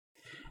sad.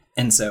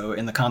 And so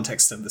in the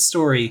context of the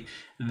story,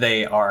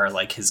 they are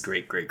like his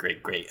great,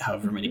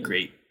 however many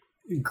great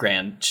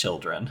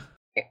grandchildren.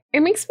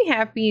 It makes me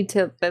happy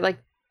that like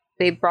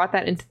they brought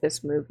that into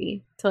this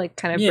movie to like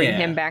kind of bring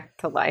him back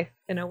to life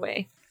in a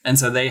way. And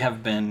so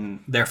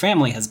their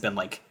family has been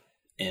like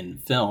in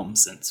film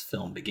since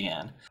film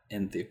began,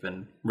 and they've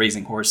been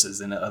raising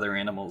horses and other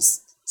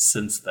animals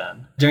since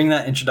then. During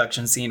that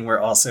introduction scene, we're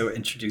also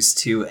introduced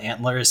to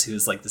Antlers,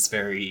 who's like this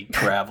very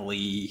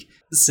gravelly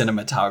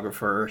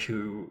cinematographer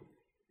who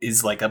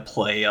is like a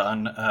play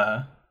on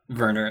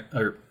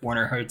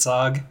Werner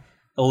Herzog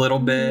a little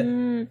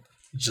bit.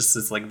 Just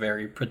this like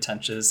very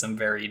pretentious and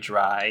very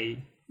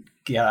dry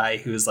guy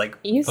who's like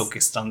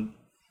focused on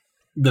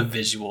the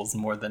visuals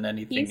more than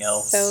anything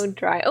else. So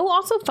dry. Oh,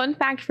 also fun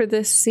fact for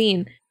this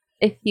scene,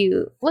 if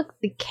you look,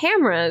 the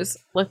cameras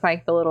look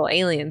like the little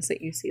aliens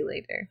that you see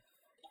later.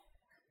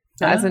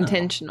 That was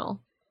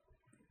intentional.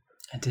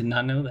 I did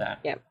not know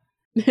that. Yep.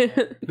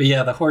 But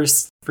yeah, the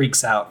horse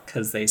freaks out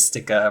because they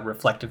stick a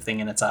reflective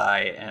thing in its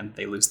eye and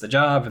they lose the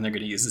job, and they're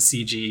going to use a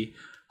CG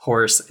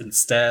horse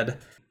instead.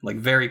 Like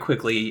very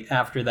quickly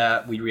after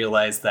that, we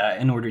realize that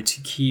in order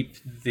to keep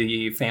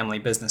the family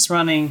business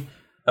running,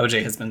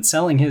 OJ has been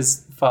selling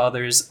his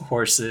father's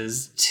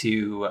horses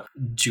to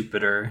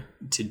Jupiter,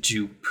 to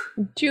Jupe.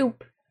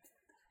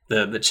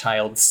 The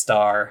child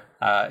star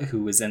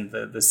who was in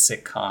the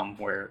sitcom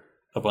where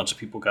a bunch of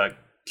people got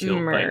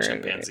killed by a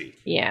chimpanzee.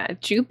 Yeah,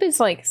 Jupe is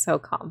like so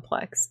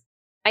complex.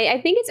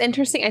 I think it's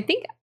interesting. I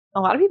think a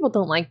lot of people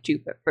don't like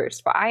Jupe at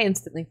first, but I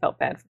instantly felt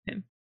bad for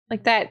him.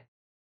 Like that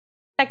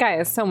guy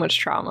has so much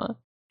trauma.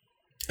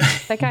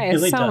 That guy has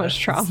really so much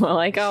trauma.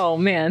 Like, oh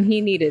man,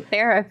 he needed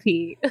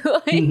therapy.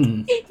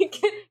 Like,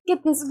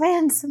 get this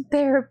man some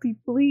therapy,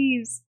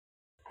 please.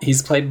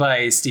 He's played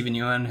by Steven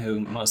Yeun, who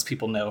most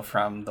people know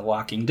from The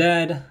Walking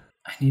Dead.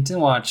 I need to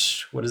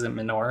watch, what is it,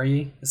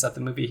 Minori? Is that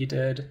the movie he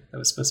did that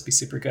was supposed to be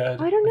super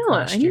good? I don't know.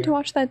 I need to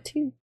watch that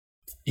too.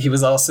 He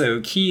was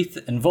also Keith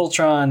in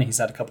Voltron. He's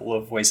had a couple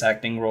of voice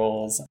acting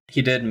roles.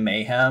 He did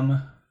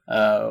Mayhem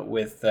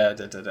with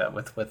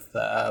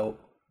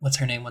what's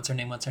her name?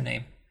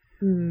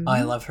 Mm. Oh,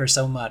 I love her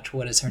so much.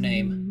 What is her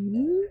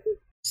name?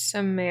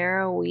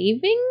 Samara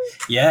Weaving?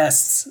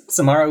 Yes,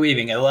 Samara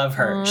Weaving. I love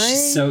her.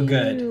 She's so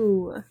good.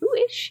 Who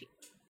is she?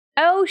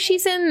 Oh,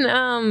 she's in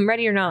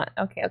Ready or Not.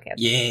 Okay.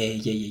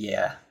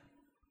 Yeah.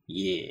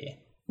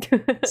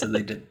 So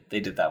they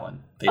did that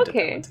one. They did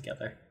that one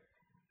together.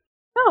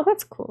 Oh,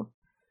 that's cool.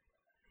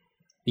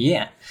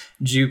 Yeah.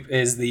 Jupe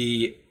is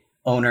the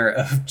owner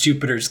of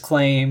Jupiter's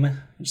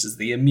Claim, which is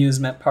the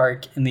amusement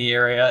park in the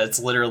area. It's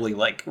literally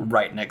like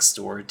right next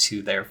door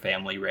to their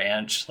family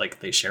ranch. Like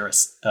they share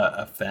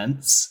a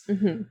fence.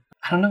 Mm-hmm.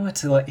 I don't know what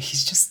to like.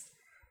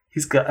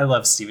 He's good. I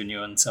love Steven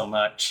Yeun so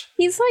much.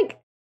 He's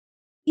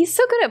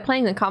so good at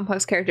playing the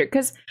complex character,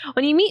 because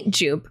when you meet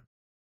Jupe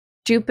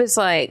is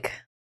like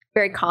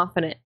very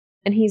confident,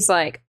 and he's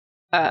like,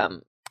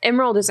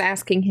 Emerald is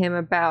asking him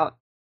about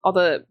all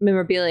the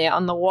memorabilia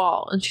on the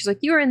wall, and she's like,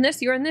 you're in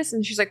this,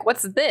 and she's like,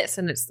 what's this?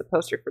 And it's the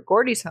poster for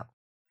Gordy's home.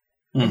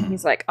 Mm-hmm. And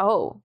he's like,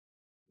 oh,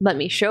 let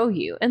me show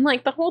you. And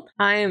like the whole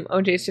time,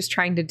 OJ's just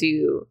trying to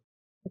do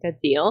like a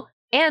deal.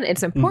 And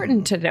it's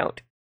important to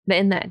note that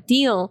in that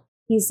deal,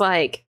 he's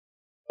like,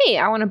 hey,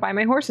 I want to buy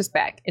my horses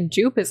back. And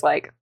Jupe is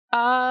like,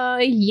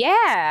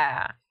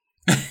 yeah,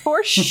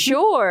 for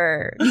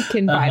sure you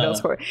can buy those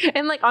horses.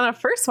 And like on a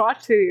first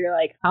watch through, you're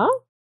like, huh?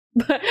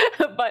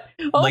 but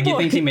like you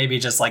think he maybe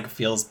just like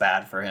feels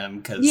bad for him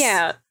because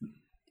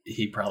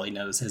he probably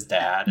knows his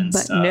dad and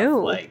stuff. No,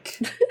 like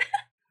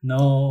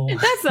no,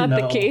 that's not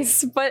the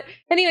case. But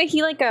anyway,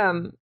 he like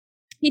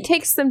he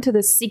takes them to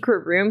the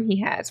secret room he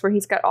has where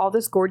he's got all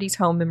this Gordy's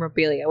home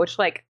memorabilia, which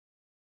like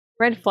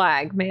red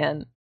flag,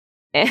 man.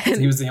 And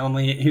he was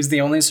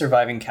the only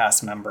surviving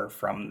cast member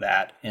from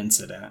that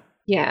incident.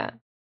 Yeah,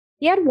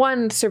 he had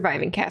one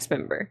surviving cast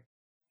member.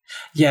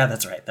 Yeah,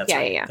 that's right. That's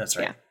right. Yeah. That's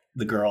right. Yeah.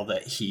 The girl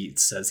that he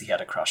says he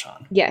had a crush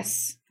on.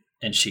 Yes.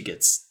 And she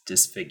gets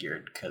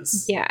disfigured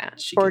because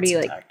she Gordy,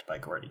 gets attacked by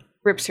Gordy.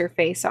 Rips her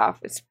face off.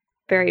 It's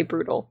very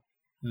brutal.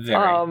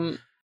 Very.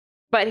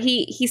 But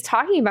he's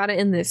talking about it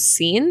in this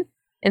scene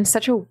in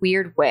such a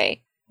weird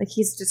way. Like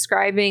he's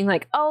describing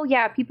like, oh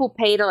yeah, people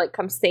pay to like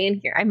come stay in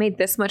here. I made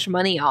this much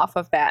money off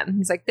of that. And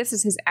he's like, this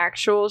is his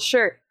actual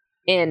shirt.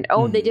 And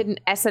they did an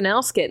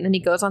SNL skit. And then he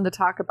goes on to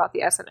talk about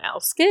the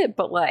SNL skit,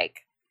 but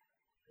like,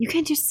 you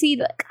can just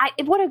see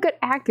what a good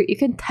actor. You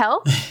can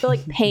tell the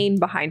like pain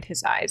behind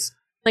his eyes.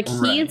 Like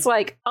he's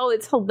like, oh,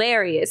 it's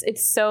hilarious.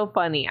 It's so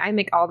funny. I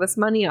make all this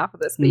money off of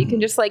this. But you can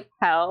just like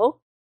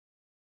tell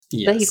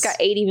that he's got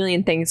 80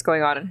 million things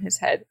going on in his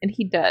head. And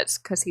he does,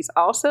 because he's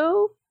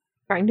also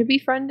trying to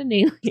befriend an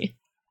alien.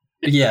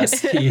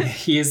 Yes,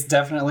 he is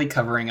definitely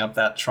covering up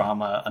that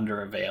trauma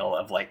under a veil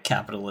of like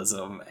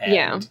capitalism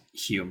and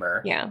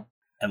humor. Yeah.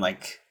 And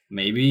like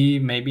maybe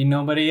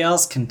nobody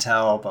else can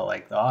tell, but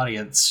like the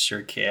audience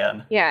sure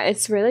can. Yeah,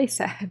 it's really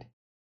sad.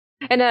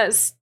 And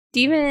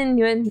Steven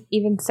Yeun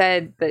even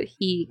said that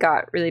he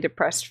got really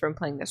depressed from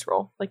playing this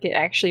role. Like it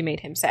actually made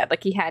him sad.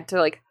 Like he had to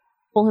like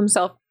pull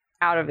himself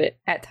out of it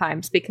at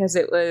times because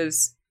it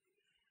was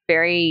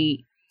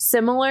very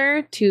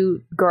similar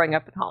to growing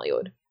up in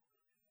Hollywood.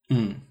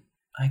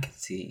 I could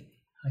see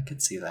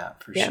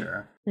that for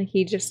sure. Like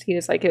he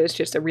was like, it was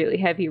just a really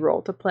heavy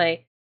role to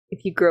play.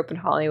 If you grew up in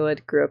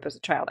Hollywood, grew up as a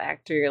child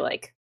actor, you're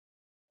like,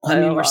 I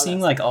mean, we're seeing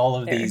like all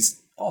of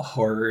these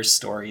horror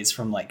stories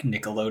from like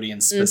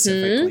Nickelodeon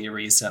specifically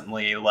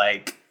recently.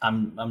 Like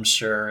I'm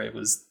sure it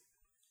was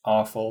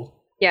awful.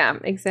 Yeah,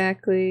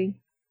 exactly.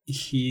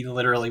 He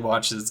literally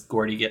watches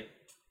Gordy get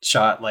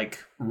shot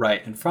like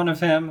right in front of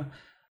him.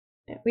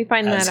 We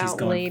find that out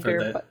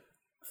later.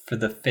 For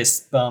the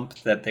fist bump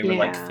that they were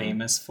like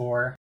famous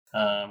for.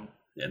 And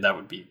that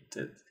would be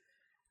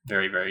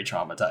very, very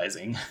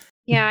traumatizing.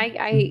 Yeah,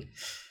 I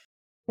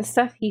the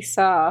stuff he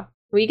saw.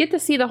 We get to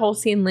see the whole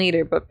scene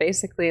later, but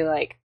basically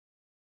like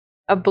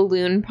a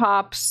balloon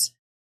pops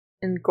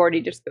and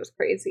Gordy just goes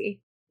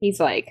crazy. He's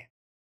like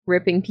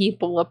ripping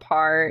people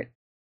apart.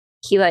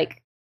 He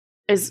like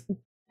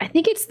I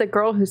think it's the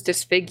girl who's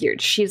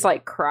disfigured. She's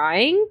like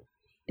crying,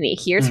 and he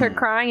hears her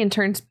crying and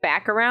turns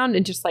back around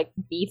and just like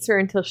beats her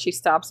until she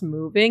stops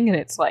moving. And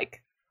it's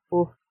like,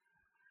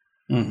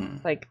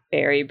 like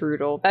very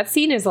brutal. That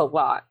scene is a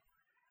lot.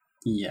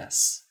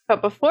 Yes.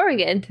 But before we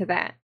get into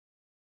that,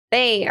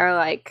 they are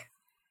like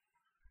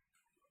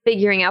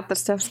figuring out the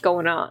stuff's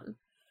going on.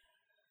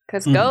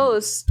 Because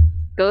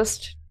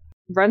Ghost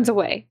runs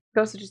away.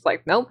 Ghost is just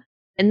like, nope.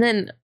 And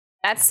then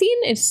that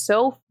scene is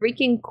so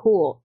freaking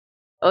cool.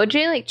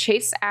 OJ like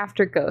chased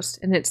after Ghost,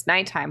 and it's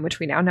nighttime, which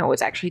we now know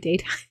is actually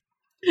daytime.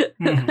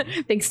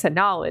 Thanks to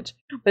knowledge.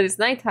 But it's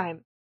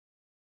nighttime.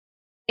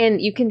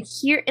 and you can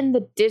hear in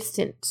the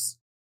distance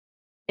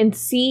and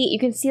you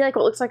can see like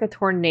what looks like a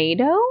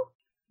tornado.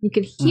 You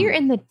can hear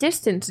in the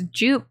distance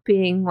Jupe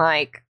being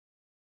like,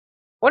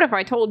 what if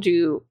I told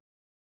you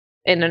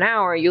in an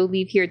hour you'll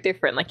leave here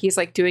different? Like he's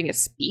like doing a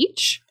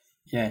speech.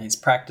 Yeah, he's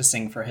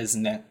practicing for his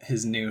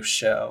new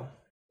show.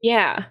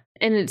 Yeah,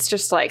 and it's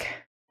just like,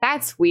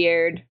 that's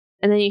weird.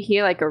 And then you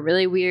hear like a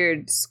really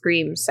weird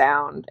scream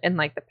sound, and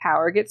like the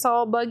power gets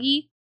all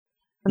buggy.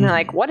 And they're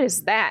like, what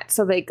is that?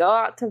 So they go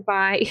out to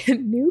buy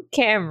new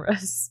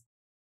cameras.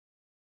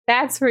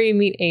 That's where you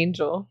meet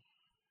Angel.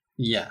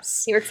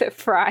 Yes. He works at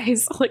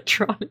Fry's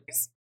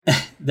Electronics.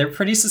 They're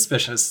pretty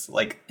suspicious,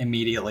 like,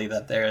 immediately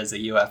that there is a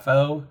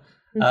UFO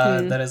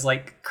that is,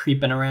 like,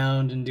 creeping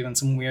around and doing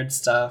some weird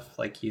stuff.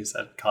 Like you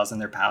said, causing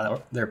their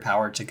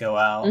power to go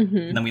out.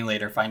 And then we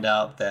later find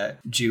out that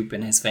Jupe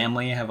and his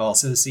family have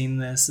also seen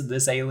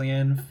this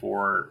alien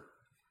for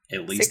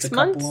at least 6 a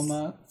couple of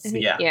months.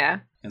 Yeah.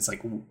 It's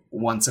like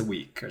once a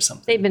week or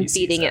something. They've been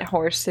feeding it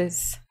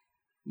horses.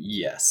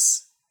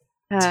 Yes.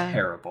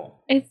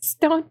 Terrible.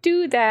 Don't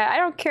do that. I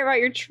don't care about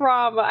your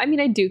trauma. I mean,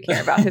 I do care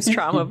about his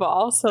trauma, but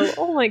also,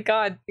 oh my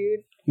god,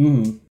 dude.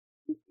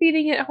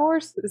 Feeding it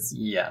horses.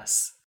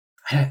 Yes.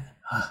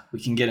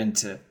 We can get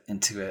into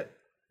it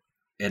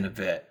in a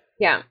bit.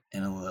 Yeah.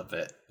 In a little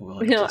bit. A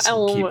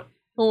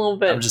little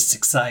bit. I'm just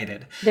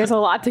excited. There's a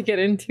lot to get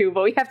into,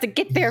 but we have to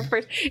get there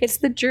first. It's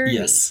the journey.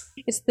 Yes.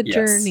 It's the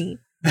journey.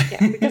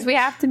 Yeah, because we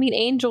have to meet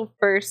Angel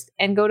first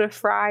and go to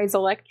Fry's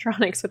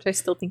Electronics, which I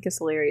still think is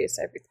hilarious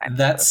every time.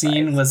 That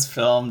scene was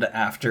filmed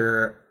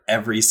after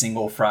every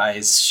single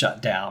Fry's shut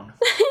down.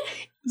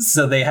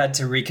 So they had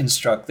to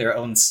reconstruct their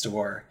own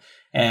store.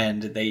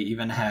 And they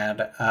even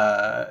had,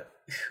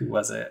 who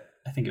was it?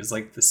 I think it was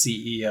like the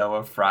CEO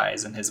of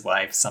Fry's and his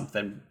wife,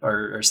 something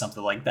or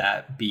something like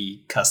that,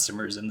 be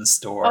customers in the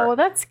store. Oh,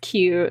 that's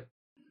cute.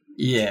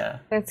 Yeah,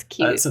 that's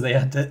cute. So they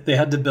had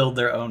to build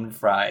their own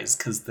Fry's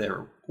because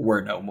there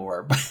were no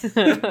more by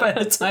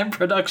the time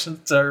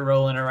production started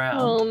rolling around.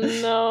 Oh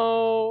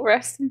no!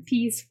 Rest in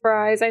peace,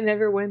 Fry's. I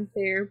never went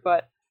there,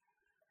 but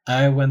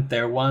I went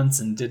there once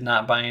and did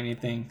not buy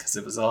anything because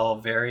it was all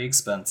very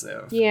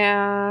expensive.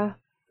 Yeah,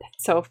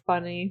 that's so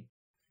funny.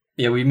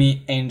 Yeah, we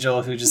meet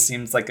Angel, who just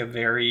seems like a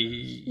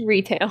very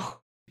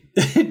retail.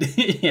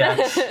 Yeah,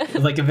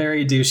 like a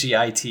very douchey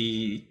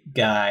IT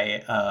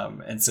guy.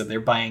 And so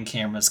they're buying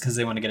cameras because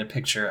they want to get a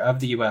picture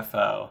of the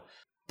UFO.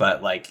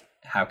 But like,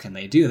 how can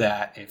they do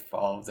that if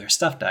all of their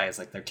stuff dies,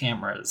 like their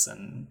cameras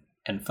and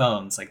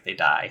phones, like they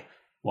die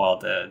while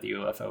the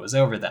UFO is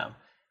over them?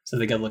 So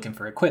they go looking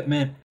for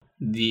equipment.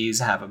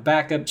 These have a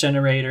backup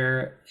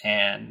generator,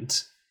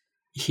 and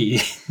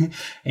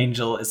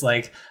Angel is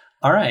like,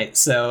 all right,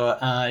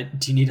 so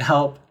do you need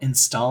help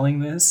installing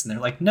this? And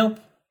they're like, nope,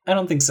 I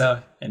don't think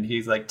so. And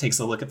he's like, takes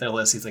a look at their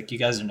list. He's like, you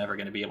guys are never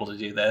going to be able to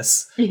do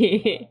this.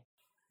 And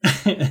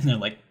they're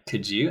like,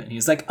 could you? And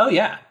he's like, oh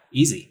yeah,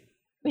 easy.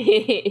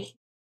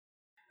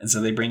 And so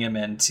they bring him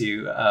in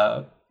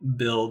to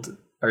build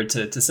or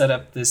to set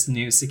up this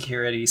new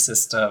security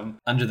system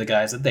under the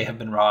guise that they have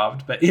been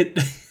robbed. But it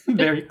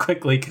very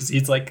quickly, because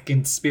he's like a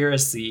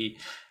conspiracy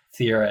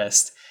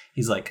theorist,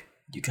 he's like,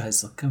 you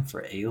guys looking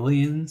for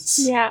aliens?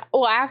 Yeah.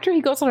 Well, after he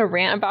goes on a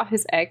rant about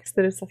his ex,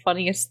 that is the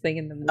funniest thing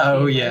in the movie.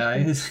 Oh, yeah.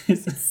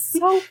 It's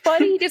so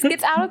funny. He just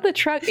gets out of the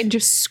truck and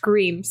just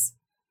screams.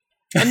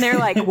 And they're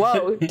like,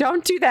 whoa,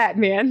 don't do that,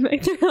 man.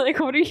 Like, they're like,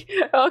 what are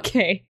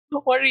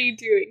you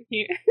doing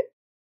here?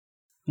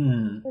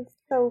 It's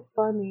so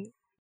funny.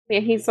 Yeah,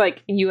 he's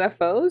like,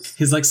 UFOs?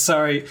 He's like,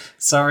 sorry,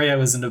 I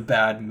was in a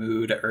bad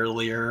mood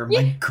earlier.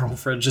 My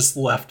girlfriend just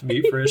left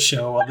me for a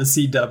show on the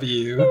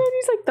CW. And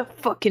he's like, the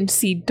fucking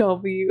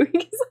CW.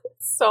 He's like,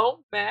 so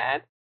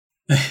mad.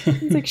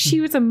 He's like,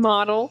 she was a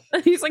model.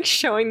 And he's like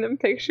showing them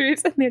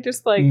pictures, and they're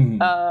just like,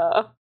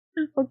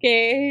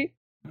 okay.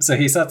 So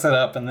he sets it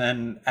up and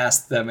then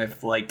asks them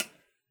if like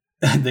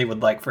they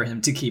would like for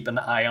him to keep an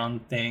eye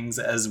on things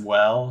as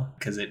well,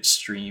 because it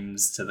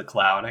streams to the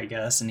cloud, I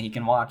guess, and he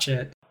can watch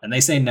it. And they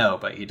say no,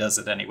 but he does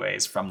it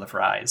anyways from the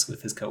Fry's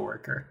with his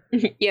coworker.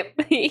 Yep.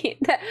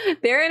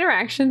 Their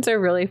interactions are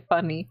really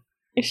funny.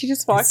 She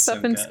just walks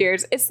up and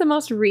scares. It's the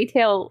most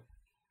retail,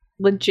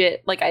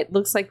 legit, like it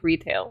looks like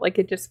retail. Like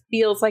it just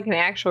feels like an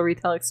actual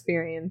retail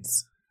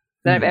experience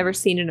that I've ever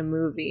seen in a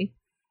movie.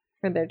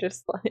 And they're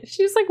just like,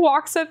 she just like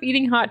walks up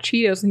eating hot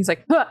Cheetos, and he's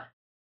like, huh!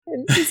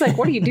 And he's like,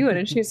 what are you doing?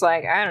 And she's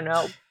like, I don't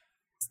know,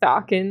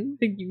 stalking,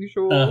 the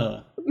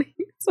usual.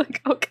 It's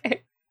like,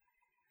 okay.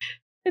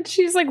 And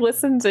she's like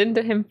listens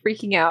into him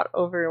freaking out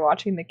over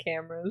watching the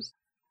cameras.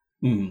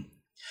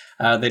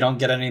 They don't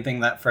get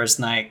anything that first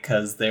night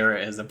because there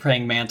is a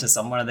praying mantis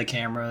on one of the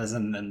cameras,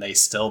 and then they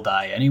still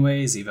die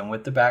anyways, even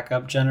with the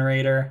backup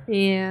generator.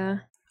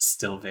 Yeah.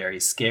 Still very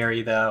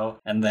scary though.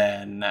 And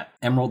then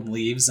Emerald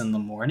leaves in the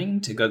morning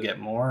to go get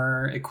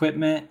more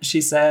equipment,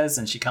 she says,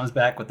 and she comes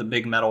back with the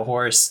big metal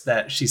horse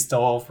that she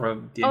stole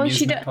from the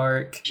amusement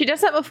park. She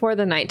does that before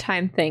the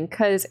nighttime thing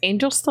because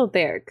Angel's still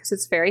there because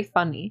it's very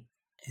funny.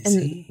 Is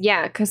he?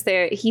 Yeah, because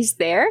he's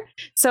there.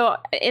 So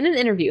in an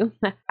interview,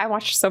 I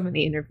watched so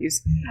many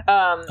interviews.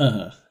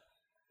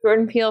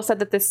 Jordan Peele said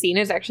that this scene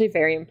is actually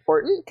very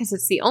important because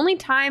it's the only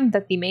time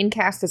that the main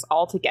cast is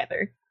all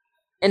together.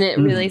 And it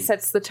really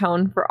sets the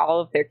tone for all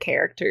of their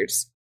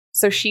characters.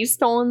 So she's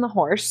stolen the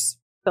horse,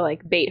 the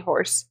like bait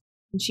horse,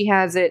 and she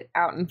has it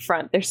out in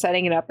front. They're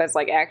setting it up as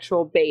like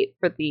actual bait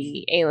for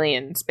the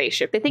alien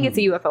spaceship. They think it's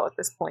a UFO at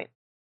this point.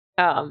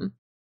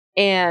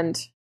 And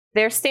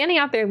they're standing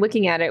out there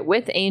looking at it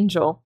with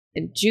Angel,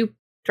 and Jupe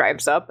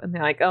drives up, and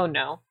they're like, oh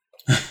no.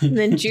 And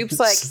then Jupe's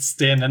like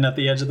standing at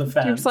the edge of the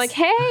fence. Jupe's like,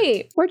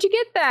 hey, where'd you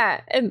get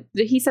that? And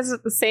he says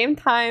at the same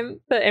time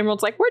that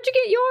Emerald's like, where'd you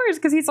get yours?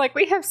 Because he's like,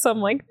 we have some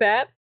like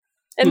that.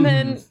 And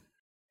then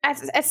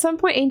at some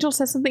point Angel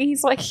says something.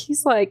 He's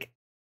like,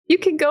 you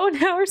can go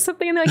now or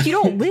something. And they're like, you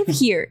don't live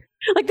here.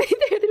 Like they're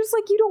just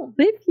like, you don't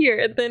live here.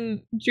 And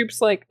then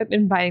Jupe's like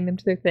inviting them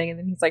to their thing. And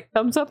then he's like,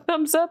 thumbs up.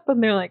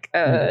 And they're like,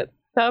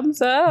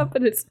 thumbs up.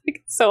 And it's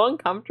like so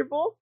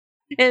uncomfortable.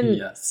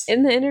 And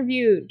in the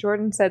interview,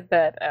 Jordan said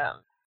that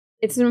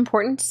it's an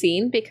important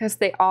scene because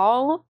they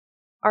all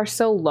are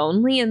so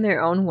lonely in their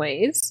own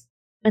ways,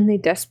 and they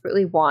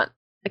desperately want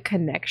a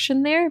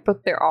connection there,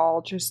 but they're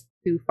all just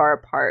too far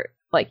apart,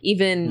 like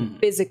even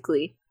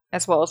physically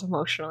as well as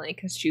emotionally,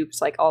 because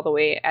Jupe's like all the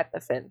way at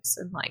the fence,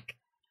 and like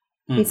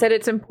he said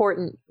it's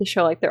important to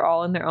show like they're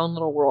all in their own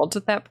little worlds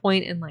at that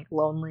point and like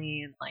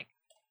lonely and like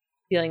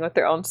dealing with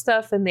their own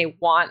stuff, and they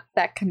want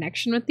that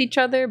connection with each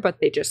other, but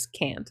they just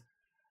can't.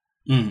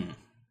 I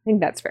think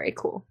that's very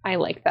cool. I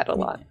like that a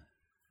lot.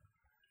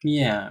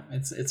 Yeah,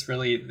 it's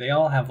really, they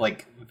all have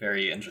like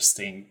very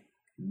interesting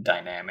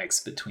dynamics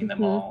between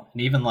them all,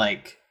 and even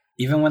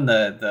when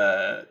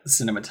the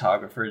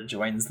cinematographer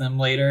joins them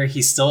later,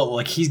 he's still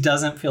like, he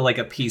doesn't feel like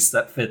a piece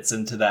that fits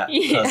into that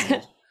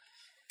puzzle.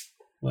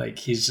 Like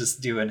he's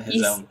just doing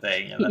his own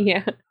thing,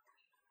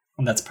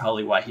 and that's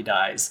probably why he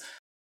dies.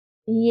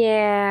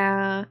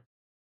 Yeah.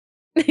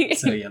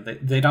 So yeah,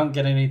 they don't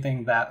get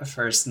anything that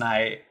first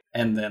night.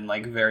 And then,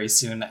 like, very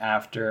soon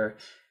after,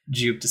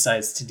 Jupe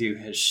decides to do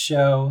his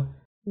show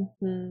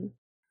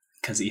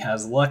because he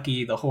has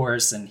Lucky, the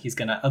horse, and he's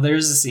gonna. Oh,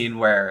 there's a scene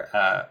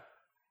where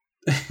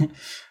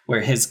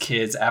where his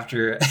kids,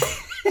 after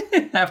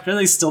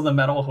they steal the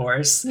metal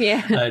horse,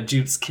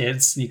 Jupe's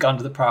kids sneak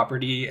onto the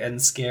property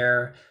and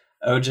scare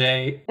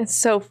OJ. It's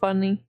so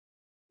funny.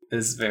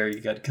 It's very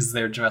good because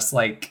they're dressed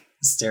like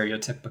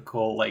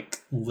stereotypical,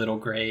 like, little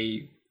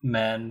gray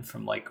men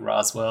from, like,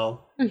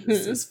 Roswell.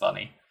 It's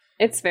funny.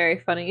 It's very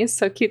funny. It's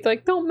so cute. They're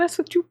like, don't mess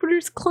with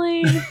Jupiter's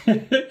claim.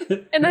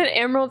 And then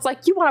Emerald's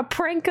like, you want to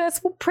prank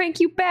us? We'll prank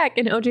you back.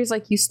 And OJ's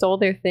like, you stole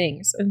their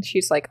things. And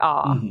she's like,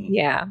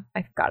 yeah,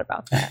 I forgot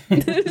about that.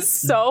 It's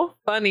so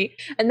funny.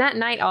 And that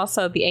night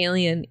also, the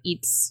alien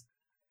eats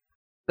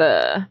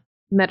the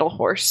metal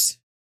horse.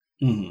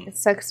 It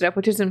sucks it up,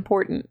 which is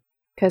important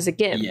because,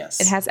 again,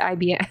 it has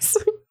IBS.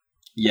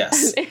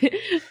 Yes.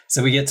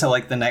 So we get to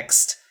like the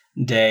next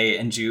day,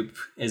 and Jupe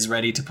is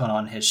ready to put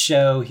on his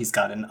show. He's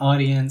got an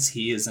audience.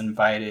 He has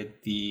invited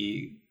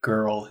the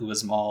girl who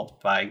was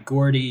mauled by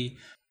Gordy,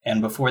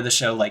 and before the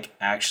show like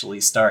actually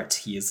starts,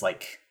 he is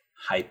like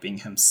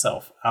hyping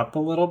himself up a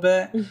little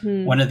bit.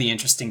 One of the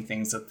interesting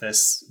things that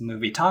this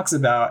movie talks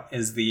about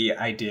is the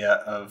idea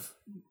of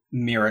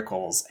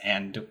miracles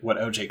and what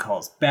OJ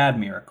calls bad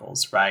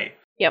miracles, right?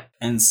 Yep.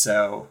 And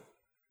so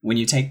when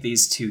you take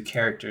these two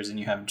characters and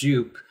you have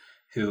Jupe,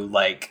 who,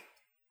 like,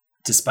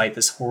 despite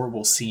this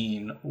horrible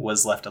scene,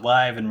 was left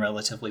alive and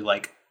relatively,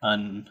 like,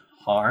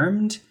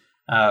 unharmed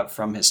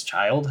from his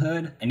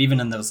childhood. And even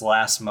in those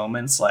last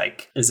moments,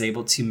 like, is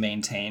able to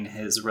maintain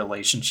his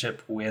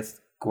relationship with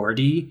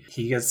Gordy.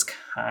 He gets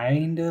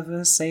kind of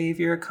a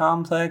savior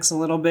complex a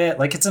little bit.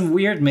 Like, it's a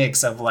weird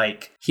mix of,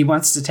 like, he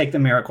wants to take the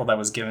miracle that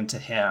was given to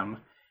him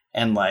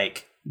and,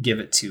 like, give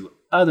it to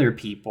other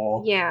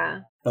people.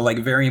 Yeah. But, like,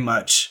 very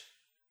much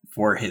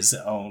for his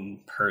own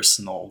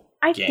personal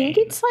I gain. think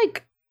it's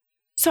like,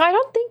 so I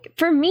don't think,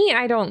 for me,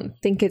 I don't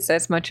think it's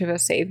as much of a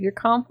savior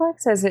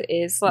complex as it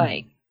is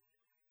like,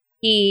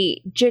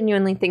 he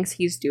genuinely thinks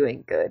he's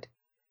doing good.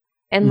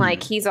 And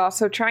like, he's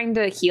also trying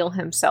to heal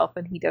himself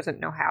and he doesn't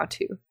know how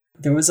to.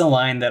 There was a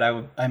line that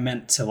I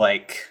meant to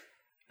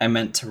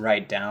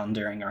write down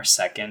during our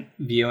second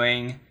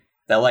viewing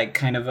that like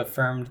kind of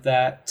affirmed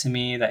that to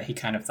me, that he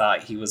kind of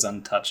thought he was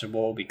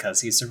untouchable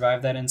because he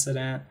survived that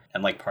incident.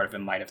 And like part of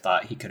him might have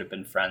thought he could have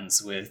been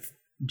friends with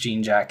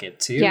Jean Jacket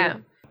too. Yeah,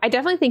 I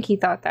definitely think he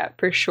thought that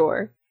for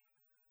sure.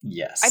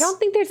 Yes. I don't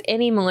think there's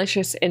any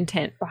malicious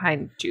intent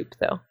behind Jupe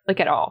though, like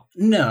at all.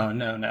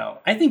 No.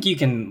 I think you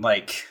can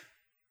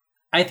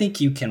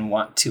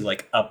want to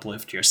like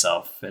uplift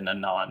yourself in a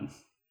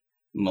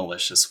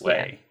non-malicious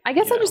way. Yeah. I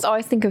guess I just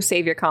always think of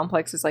savior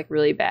complex as like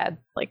really bad,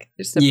 like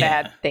just a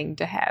bad thing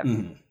to have.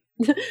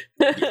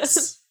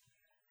 Yes,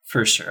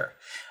 for sure.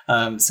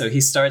 So he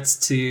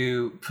starts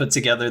to put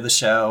together the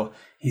show.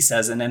 He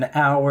says, in an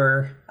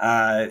hour,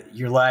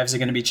 your lives are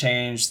going to be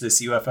changed.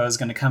 This UFO is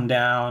going to come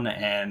down,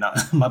 and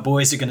my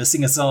boys are going to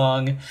sing a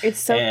song. It's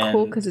so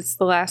cool because it's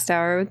the last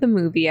hour of the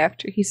movie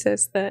after he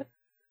says that.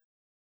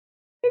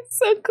 It's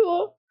so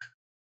cool.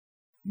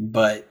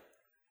 But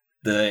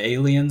the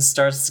alien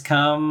starts to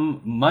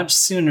come much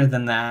sooner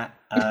than that,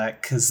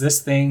 because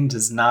this thing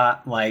does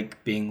not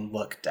like being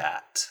looked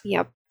at.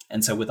 Yep.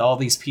 And so with all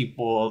these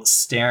people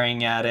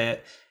staring at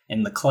it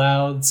in the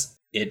clouds,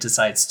 it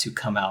decides to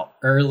come out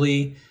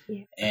early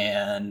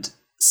and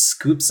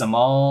scoops them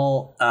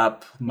all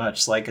up,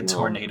 much like a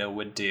tornado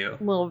would do.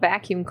 A little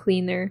vacuum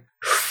cleaner.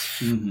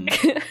 Mm-hmm.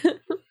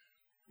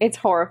 It's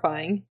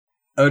horrifying.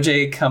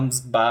 OJ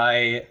comes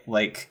by,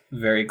 like,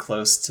 very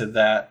close to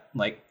that,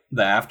 like,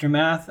 the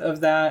aftermath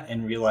of that,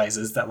 and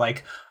realizes that,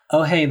 like,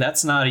 oh, hey,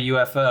 that's not a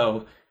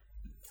UFO.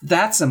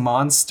 That's a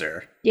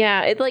monster.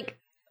 Yeah, it, like,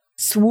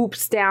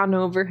 swoops down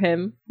over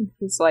him.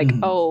 He's like,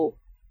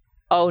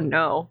 oh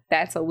no,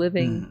 that's a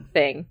living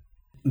thing.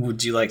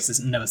 Would you like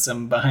to know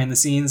some behind the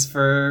scenes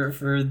for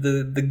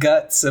the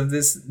guts of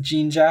this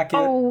jean jacket?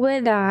 Oh,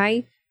 would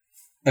I?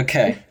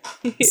 Okay.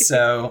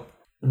 So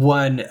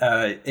one,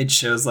 it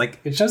shows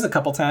a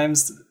couple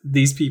times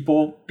these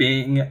people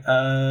being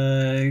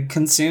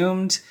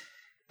consumed,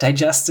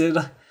 digested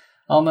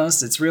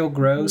almost. It's real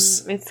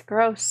gross. It's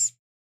gross.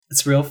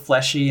 It's real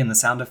fleshy, and the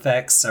sound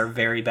effects are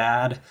very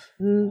bad.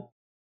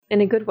 In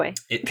a good way.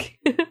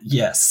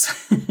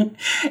 Yes.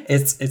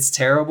 It's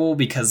terrible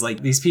because,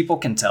 like, these people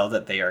can tell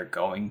that they are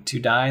going to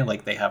die.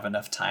 Like, they have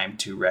enough time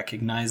to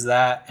recognize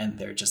that, and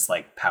they're just,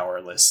 like,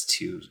 powerless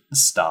to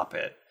stop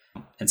it.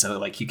 And so,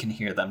 like, you can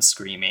hear them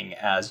screaming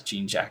as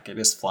Jean Jacket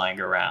is flying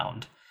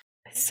around.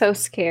 It's so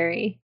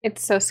scary.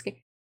 It's so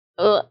scary.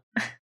 Ugh.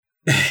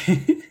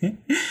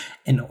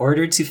 In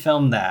order to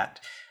film that,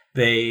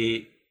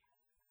 they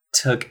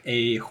took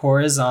a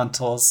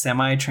horizontal,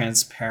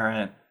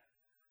 semi-transparent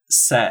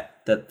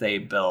set that they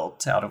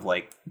built out of,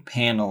 like,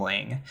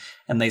 paneling,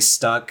 and they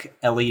stuck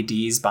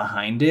LEDs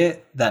behind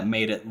it that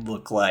made it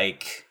look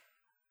like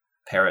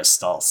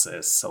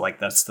peristalsis. So, like,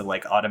 that's the,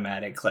 like,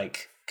 automatic,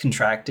 like,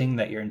 contracting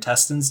that your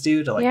intestines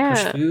do to, like,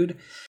 push food.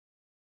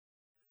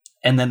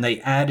 And then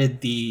they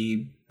added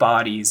the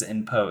bodies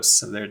in post,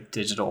 so they're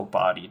digital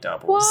body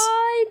doubles.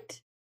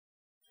 What?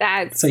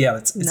 That's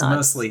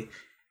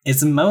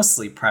it's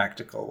mostly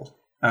practical,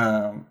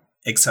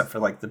 except for,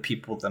 like, the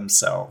people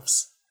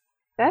themselves.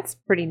 That's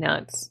pretty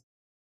nuts.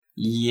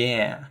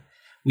 Yeah.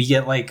 We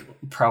get, like,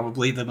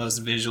 probably the most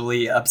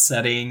visually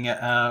upsetting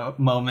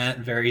moment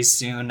very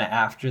soon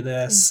after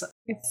this.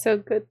 It's so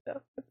good,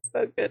 though.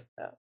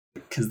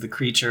 Because the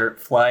creature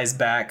flies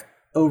back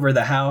over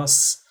the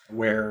house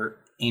where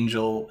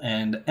Angel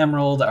and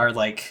Emerald are,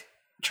 like,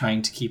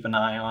 trying to keep an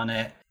eye on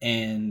it.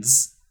 And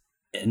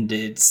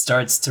it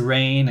starts to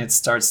rain. It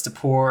starts to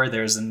pour.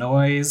 There's a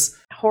noise.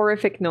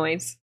 Horrific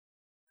noise.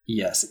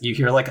 Yes. You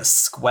hear, like, a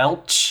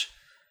squelch.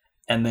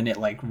 And then it,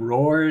 like,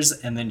 roars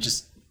and then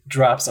just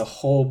drops a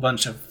whole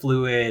bunch of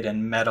fluid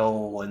and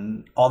metal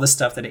and all the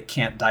stuff that it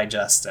can't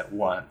digest at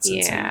once. Yeah.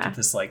 And so you get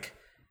this, like,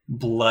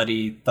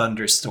 bloody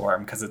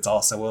thunderstorm because it's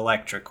also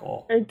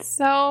electrical. It's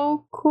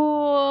so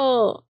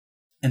cool.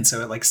 And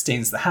so it, like,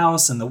 stains the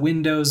house and the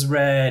windows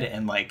red,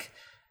 and, like,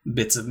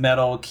 bits of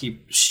metal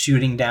keep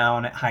shooting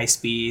down at high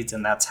speeds.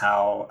 And that's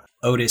how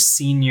Otis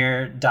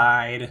Sr.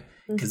 died.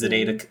 Because it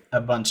ate a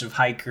bunch of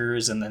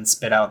hikers and then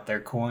spit out their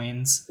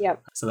coins.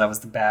 Yep. So that was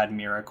the bad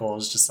miracle. It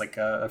was just like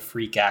a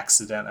freak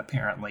accident,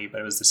 apparently.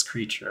 But it was this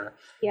creature.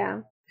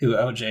 Yeah. Who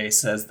OJ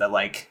says that,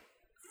 like,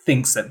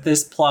 thinks that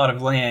this plot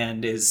of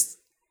land is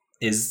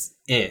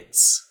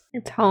its.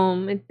 It's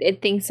home.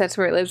 It thinks that's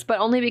where it lives. But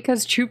only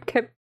because Troop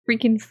kept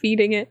freaking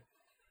feeding it.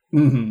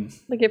 Mm-hmm.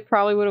 Like, it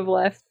probably would have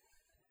left.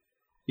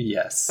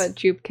 Yes. But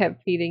Troop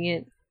kept feeding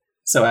it.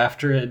 So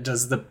after it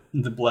does the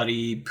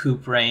bloody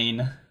poop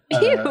rain...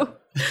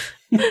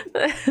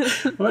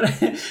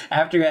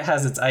 after it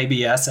has its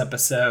IBS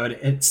episode,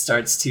 it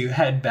starts to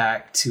head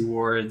back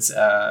towards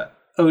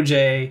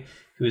OJ,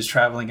 who is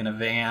traveling in a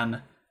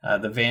van.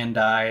 The van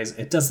dies.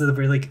 It does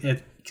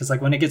the because,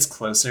 like, when it gets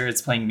closer,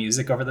 it's playing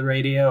music over the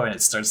radio, and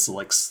it starts to,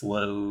 like,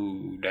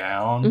 slow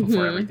down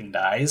before everything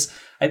dies.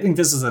 I think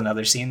this is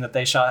another scene that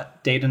they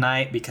shot day to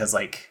night because,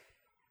 like,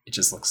 it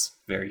just looks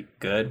very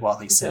good while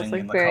he's sitting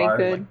in the car,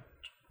 like,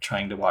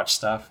 trying to watch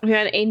stuff. Yeah,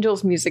 and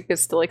Angel's music is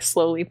still, like,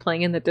 slowly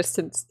playing in the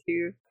distance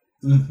too.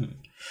 Mm-hmm.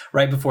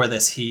 Right before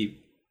this, he,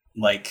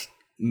 like,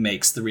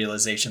 makes the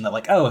realization that,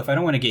 like, oh, if I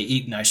don't want to get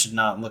eaten, I should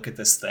not look at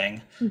this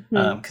thing.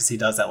 Because he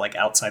does that, like,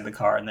 outside the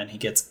car, and then he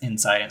gets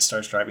inside and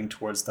starts driving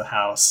towards the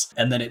house.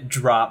 And then it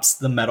drops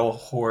the metal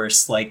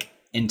horse, like,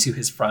 into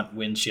his front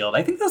windshield.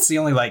 I think that's the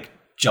only, like,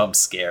 jump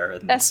scare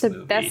in this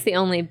movie. That's the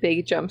only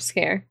big jump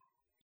scare.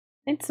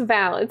 It's a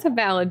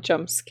valid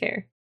jump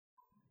scare.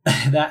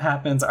 That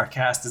happens. Our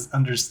cast is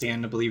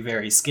understandably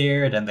very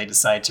scared, and they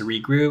decide to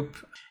regroup.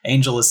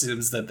 Angel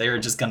assumes that they're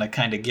just going to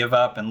kind of give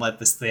up and let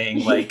this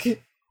thing,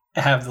 like,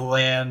 have the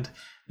land.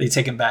 They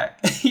take him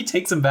back. He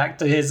takes him back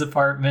to his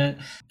apartment,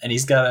 and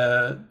he's got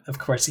of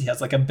course, he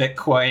has like a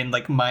Bitcoin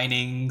like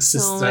mining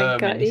system. Oh my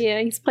god! Yeah,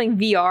 he's playing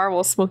VR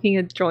while smoking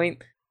a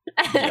joint.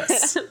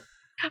 Yes.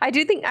 I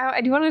do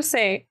want to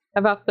say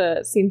about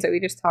the scenes that we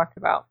just talked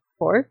about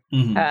before.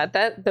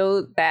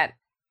 That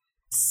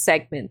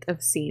segment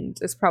of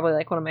scenes is probably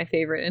like one of my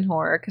favorite in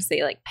horror because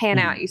they like pan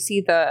out. You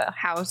see the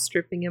house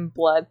dripping in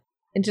blood,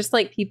 and just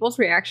like people's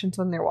reactions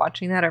when they're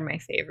watching that are my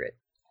favorite.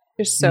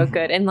 They're so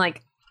good, and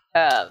like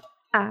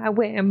I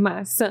wear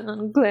my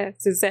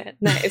sunglasses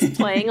at night. It's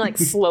playing like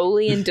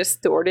slowly and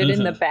distorted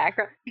in the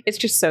background. It's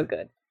just so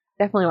good.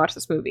 Definitely watch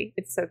this movie.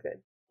 It's so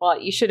good. Well,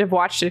 you should have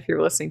watched it if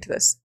you're listening to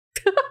this.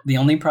 The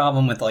only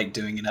problem with like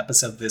doing an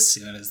episode this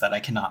soon is that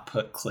I cannot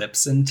put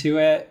clips into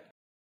it.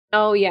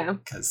 Oh yeah,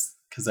 because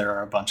there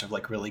are a bunch of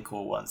like really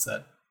cool ones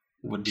that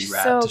would be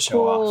rad to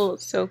show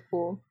off. So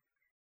cool.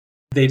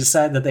 They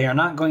decide that they are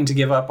not going to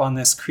give up on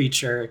this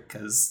creature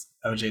because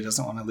OJ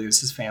doesn't want to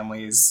lose his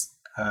family's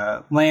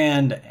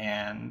land,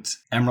 and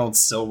Emerald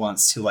still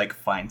wants to like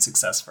find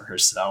success for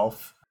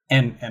herself,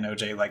 and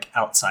OJ like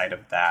outside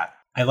of that.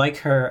 I like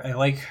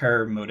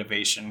her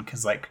motivation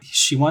because like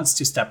she wants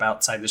to step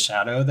outside the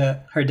shadow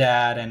that her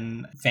dad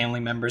and family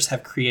members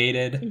have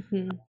created,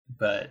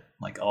 but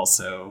like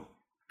also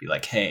be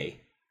like, hey,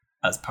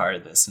 I was part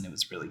of this and it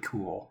was really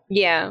cool.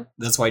 Yeah,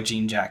 that's why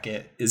Jean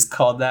Jacket is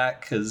called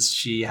that, because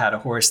she had a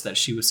horse that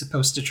she was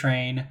supposed to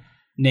train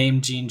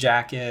named Jean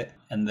Jacket,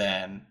 and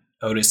then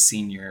Otis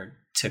Sr.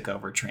 took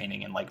over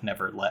training and like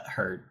never let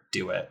her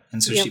do it,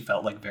 and so she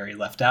felt like very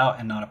left out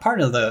and not a part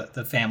of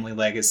the family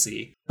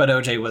legacy. But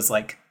OJ was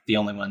like the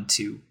only one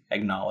to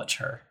acknowledge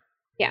her.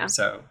 Yeah,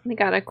 so they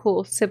got a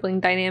cool sibling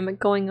dynamic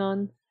going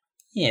on.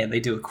 Yeah, they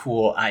do a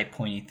cool eye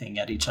pointy thing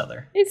at each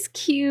other. It's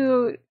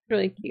cute,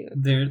 really cute.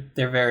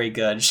 They're very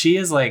good. She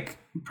is like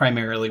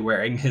primarily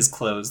wearing his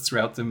clothes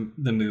throughout the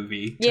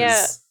movie.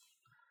 Yeah,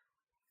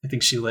 I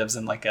think she lives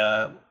in like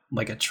a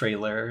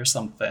trailer or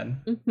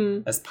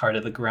something as part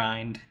of the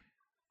grind.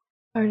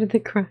 Part of the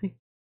grind.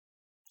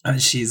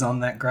 She's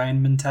on that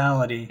grind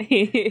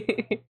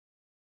mentality.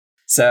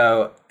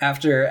 So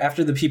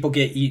after the people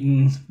get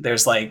eaten,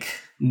 there's like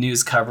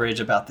news coverage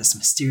about this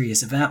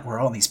mysterious event where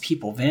all these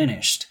people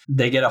vanished.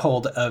 They get a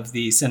hold of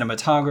the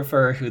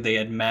cinematographer who they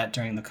had met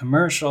during the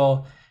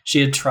commercial.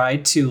 She had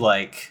tried to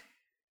like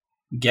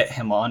get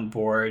him on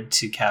board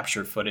to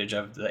capture footage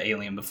of the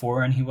alien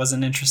before, and he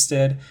wasn't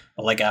interested.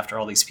 But like after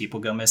all these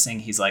people go missing,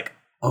 he's like,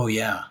 "Oh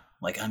yeah,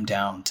 like I'm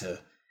down to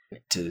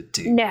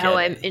now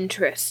I'm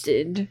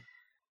interested."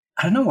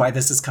 I don't know why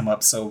this has come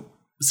up so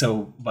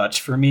much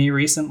for me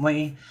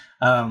recently,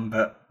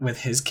 but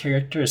with his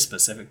character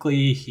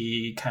specifically,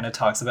 he kind of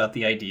talks about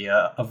the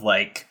idea of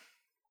like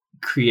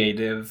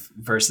creative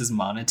versus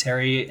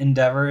monetary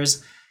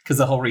endeavors, because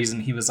the whole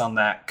reason he was on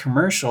that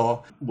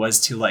commercial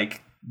was to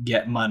like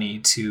get money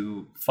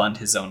to fund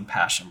his own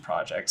passion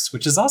projects,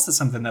 which is also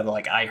something that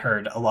like I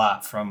heard a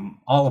lot from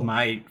all of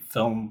my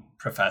film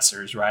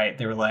professors, right?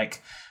 They were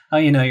like, oh,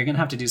 you know, you're gonna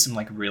have to do some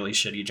like really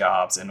shitty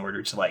jobs in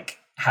order to like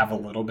have a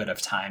little bit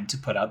of time to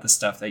put out the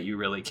stuff that you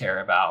really care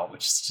about,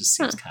 which just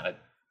seems kind of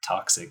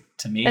toxic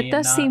to me. It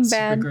does seem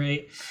bad. Super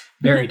great.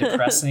 Very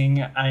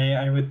depressing,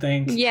 I would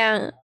think.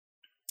 Yeah.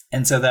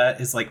 And so that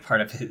is like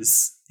part of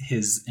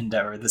his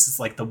endeavor. This is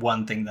like the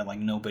one thing that like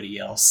nobody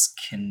else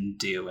can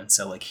do, and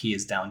so like he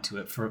is down to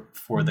it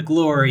for the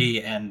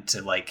glory and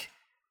to like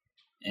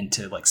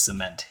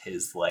cement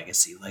his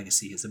legacy.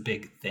 Legacy is a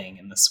big thing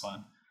in this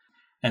one.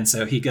 And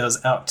so he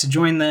goes out to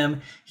join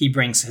them. He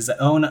brings his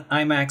own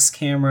IMAX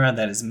camera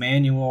that is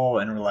manual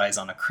and relies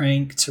on a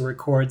crank to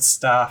record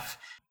stuff.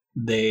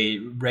 They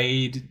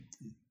raid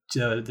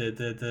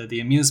the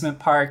amusement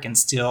park and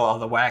steal all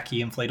the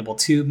wacky inflatable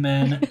tube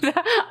men.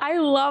 I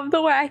love the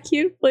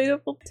wacky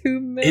inflatable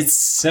tube men. It's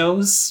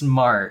so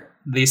smart.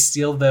 They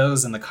steal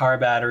those and the car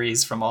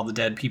batteries from all the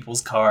dead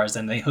people's cars,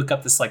 and they hook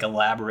up this like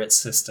elaborate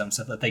system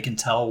so that they can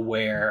tell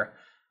where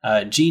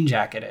Jean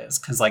Jacket is.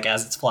 Because like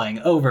as it's flying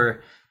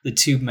over, the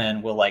tube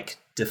men will like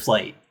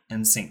deflate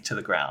and sink to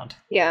the ground.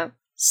 Yeah.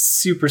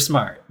 Super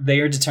smart. They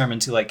are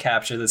determined to like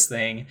capture this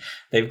thing.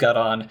 They've got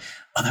on,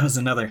 that was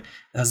another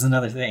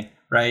thing,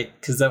 right?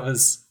 Because that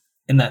was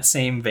in that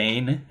same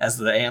vein as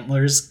the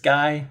antlers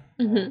guy.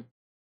 Mm-hmm.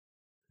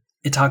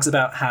 It talks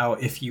about how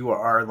if you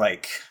are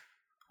like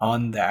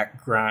on that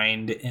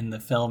grind in the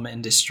film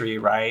industry,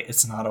 right,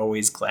 it's not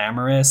always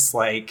glamorous.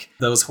 Like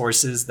those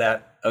horses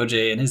that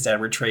OJ and his dad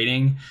were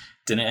trading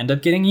didn't end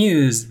up getting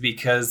used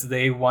because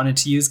they wanted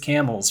to use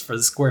camels for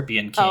the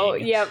Scorpion King. Oh,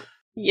 yep.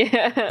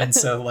 Yeah. And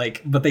so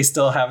like, but they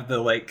still have the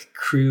like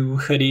crew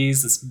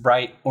hoodies, this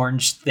bright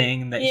orange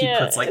thing that he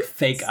puts like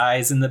fake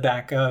eyes in the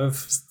back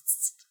of.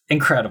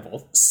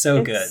 Incredible.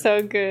 So good.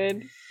 So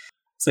good.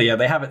 So yeah,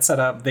 they have it set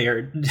up. They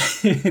are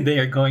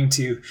going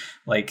to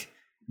like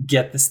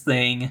get this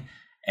thing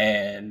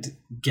and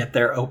get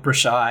their Oprah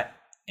shot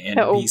and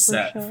be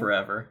set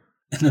forever.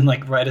 And then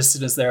like right as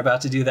soon as they're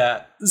about to do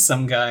that,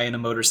 some guy in a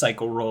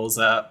motorcycle rolls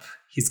up.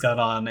 He's got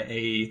on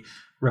a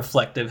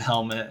reflective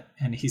helmet,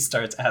 and he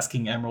starts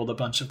asking Emerald a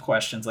bunch of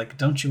questions like,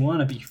 don't you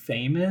want to be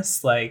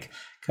famous? Like,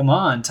 come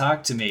on,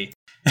 talk to me.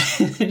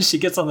 She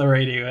gets on the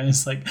radio and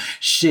it's like,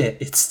 shit,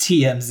 it's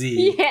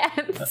TMZ. Yeah,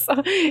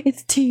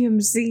 it's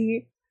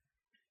TMZ.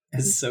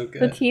 It's so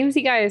good. The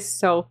TMZ guy is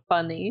so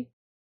funny.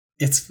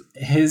 It's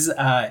his,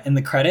 in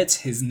the credits,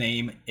 his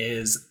name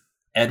is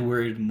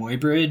Edward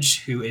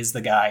Muybridge, who is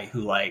the guy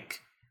who, like,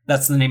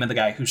 that's the name of the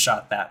guy who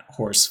shot that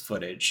horse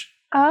footage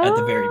at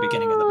the very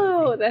beginning of the movie.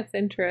 Oh, that's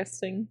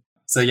interesting.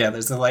 So yeah,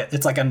 it's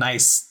like a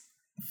nice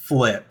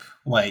flip.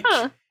 Like,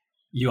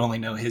 you only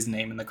know his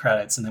name in the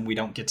credits, and then we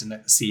don't get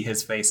to see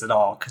his face at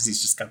all because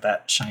he's just got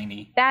that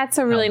shiny. That's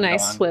a really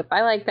nice flip.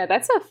 I like that.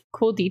 That's a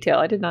cool detail.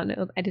 I did not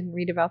know. I didn't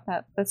read about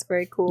that. That's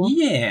very cool.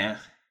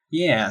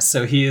 Yeah.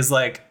 So he is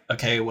like,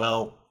 okay,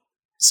 well,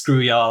 screw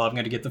y'all. I'm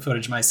going to get the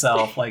footage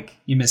myself. Like,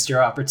 you missed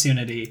your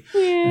opportunity.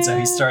 Yeah. And so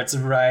he starts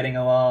riding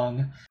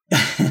along,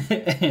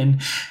 and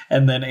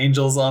then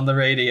Angel's on the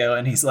radio,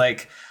 and he's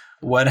like,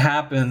 what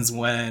happens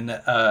when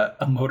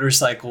a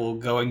motorcycle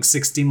going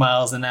 60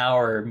 miles an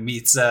hour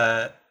meets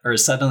or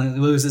suddenly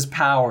loses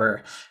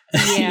power?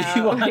 Yeah.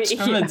 You watch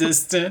from a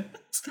distance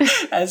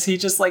as he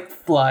just like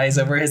flies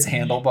over his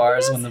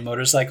handlebars when the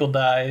motorcycle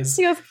dies.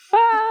 He goes,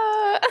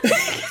 ah!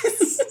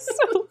 It's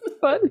so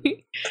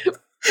funny.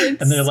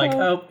 And they're like,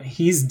 oh,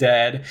 he's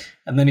dead.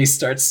 And then he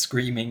starts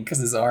screaming because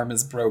his arm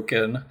is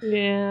broken.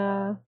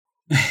 Yeah.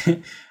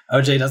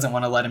 OJ doesn't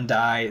want to let him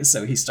die,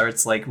 so he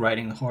starts like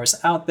riding the horse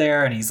out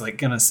there, and he's like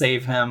gonna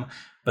save him.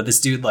 But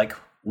this dude like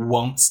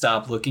won't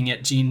stop looking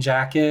at Jean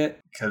Jacket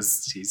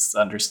because he's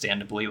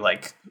understandably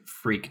like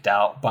freaked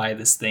out by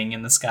this thing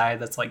in the sky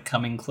that's like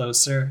coming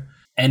closer.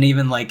 And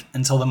even like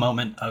until the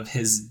moment of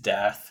his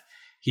death,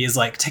 he is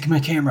like, take my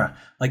camera,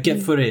 like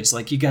get footage,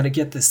 like you got to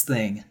get this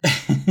thing.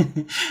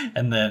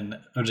 And then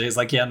OJ's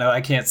like, yeah, no,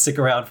 I can't stick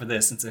around for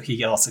this. And so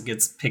he also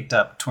gets picked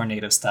up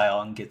tornado style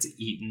and gets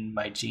eaten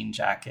by Jean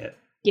Jacket.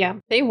 Yeah,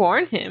 they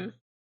warn him.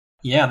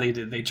 Yeah, they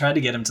did. They tried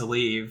to get him to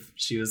leave.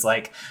 She was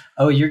like,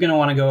 oh, you're going to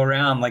want to go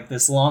around like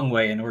this long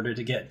way in order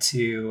to get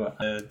to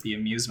the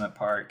amusement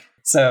park.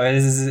 So it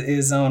is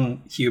his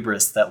own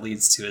hubris that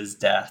leads to his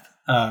death.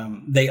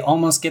 They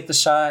almost get the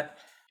shot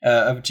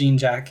of Jean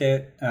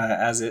Jacket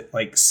as it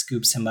like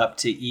scoops him up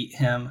to eat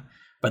him,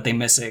 but they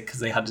miss it because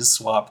they had to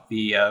swap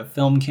the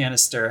film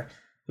canister,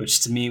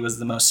 which to me was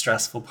the most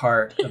stressful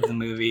part of the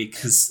movie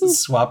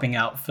because swapping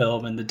out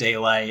film in the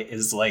daylight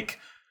is like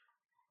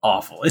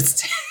awful.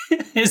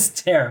 It's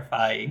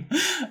terrifying.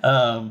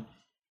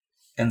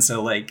 And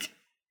so like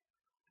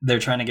they're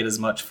trying to get as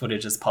much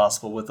footage as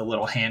possible with a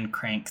little hand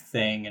crank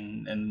thing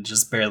and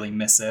just barely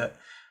miss it.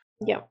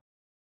 Yeah.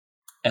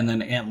 And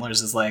then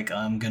Antlers is like,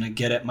 I'm going to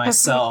get it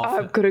myself.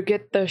 I'm going to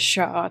get the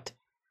shot.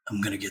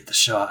 I'm going to get the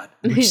shot.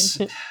 Which,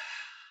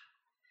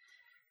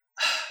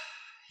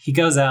 he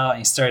goes out and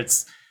he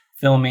starts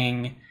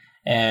filming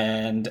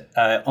and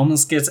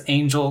almost gets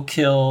Angel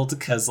killed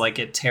because like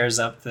it tears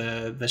up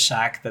the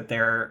shack that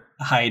they're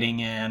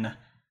hiding in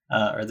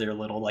or their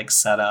little like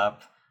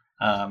setup.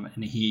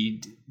 And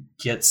he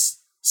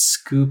gets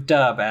scooped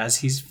up as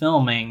he's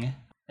filming.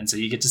 And so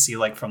you get to see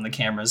like from the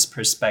camera's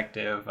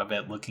perspective of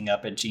it looking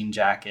up at Jean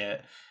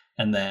Jacket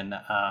and then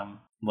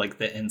like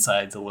the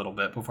insides a little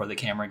bit before the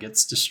camera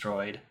gets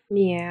destroyed.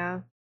 Yeah.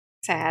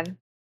 Sad.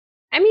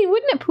 I mean,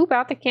 wouldn't it poop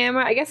out the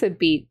camera? I guess it'd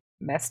be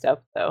messed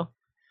up though.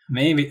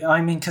 Maybe.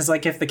 I mean, because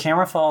like if the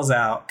camera falls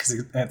out,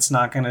 because it's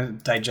not going to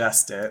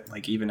digest it,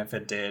 like even if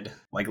it did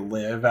like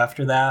live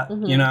after that,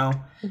 you know,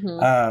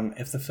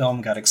 if the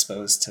film got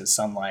exposed to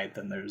sunlight,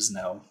 then there's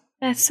no.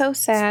 That's so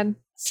sad.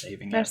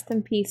 Saving Rest it.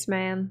 in peace,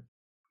 man.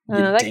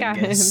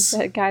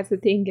 That guy's a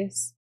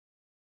dingus.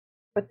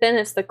 But then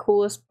it's the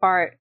coolest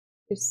part.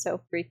 It's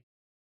so freaky.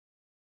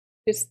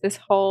 Just this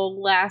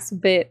whole last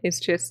bit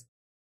is just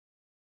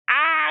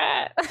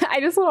I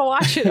just want to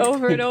watch it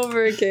over and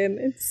over again.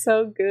 It's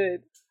so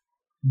good.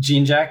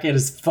 Jean Jacket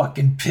is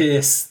fucking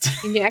pissed.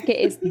 Jean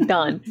Jacket is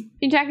done.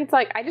 Jean Jacket's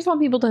like, I just want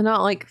people to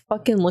not like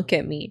fucking look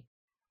at me.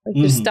 Like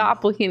just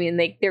stop looking at me.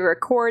 And they're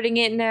recording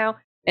it now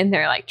and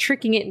they're like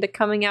tricking it into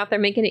coming out. They're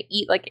making it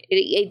eat like it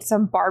ate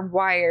some barbed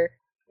wire.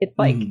 It's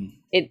like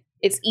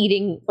it's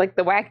eating like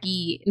the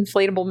wacky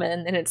inflatable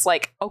men, and it's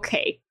like,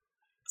 okay.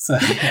 So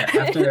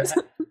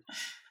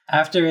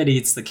after it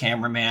eats the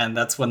cameraman,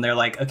 that's when they're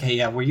like, okay,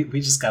 yeah, we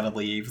just gotta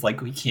leave. Like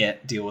we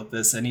can't deal with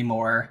this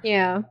anymore.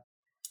 Yeah.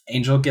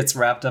 Angel gets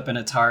wrapped up in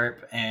a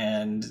tarp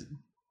and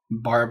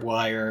barbed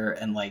wire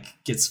and like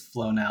gets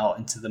flown out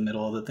into the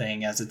middle of the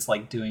thing as it's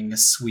like doing a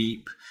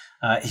sweep.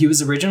 He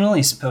was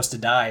originally supposed to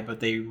die, but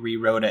they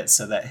rewrote it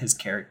so that his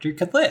character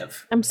could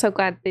live. I'm so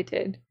glad they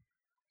did.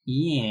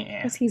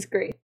 Yeah. Because he's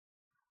great.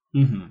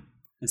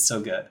 It's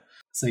so good.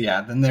 So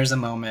yeah, then there's a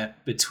moment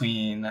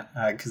between,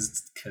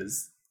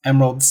 because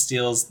Emerald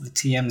steals the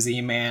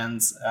TMZ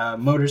man's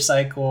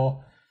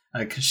motorcycle,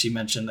 because she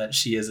mentioned that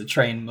she is a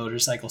trained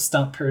motorcycle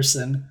stunt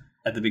person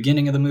at the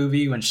beginning of the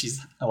movie when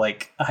she's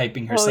like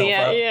hyping herself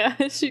up. Yeah,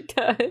 she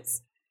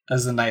does.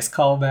 As a nice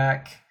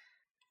callback.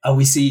 Oh,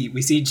 we see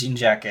Jean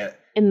Jacket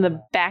in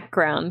the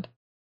background.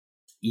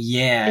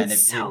 Yeah, and it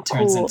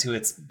turns into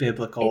its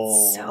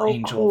biblical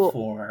angel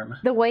form.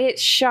 The way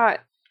it's shot,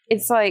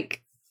 it's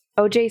like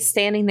OJ's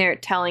standing there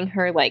telling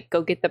her, like,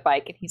 go get the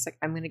bike, and he's like,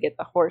 I'm gonna get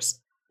the horse.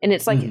 And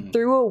it's like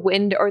through a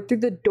window or through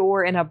the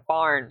door in a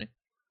barn.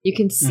 You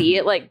can see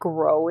it like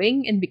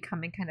growing and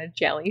becoming kind of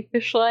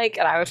jellyfish-like,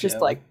 and I was just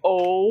like,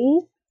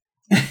 "Oh,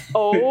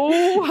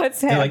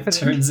 what's happening?" It like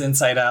turns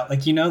inside out,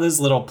 like those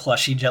little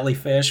plushy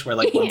jellyfish where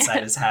like one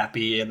side is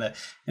happy and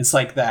it's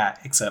like that,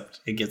 except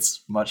it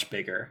gets much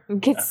bigger.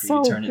 It gets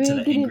so big into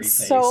the angry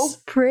face. So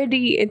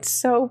pretty. It's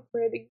so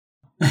pretty.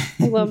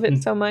 I love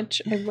it so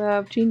much. I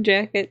love Jean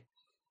Jacket.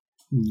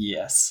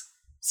 Yes.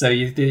 So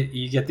you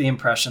get the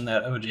impression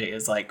that OJ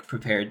is like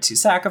prepared to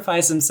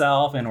sacrifice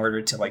himself in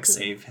order to like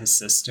save his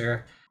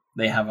sister.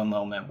 They have a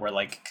moment where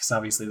like, because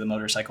obviously the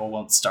motorcycle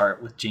won't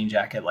start with Jean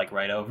Jacket like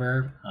right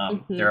over.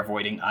 They're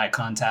avoiding eye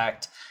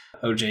contact.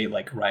 OJ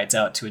like rides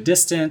out to a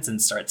distance and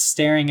starts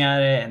staring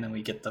at it, and then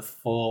we get the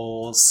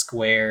full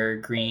square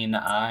green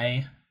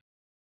eye.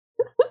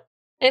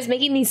 And it's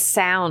making these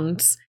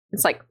sounds.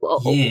 It's like,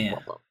 whoa. Yeah.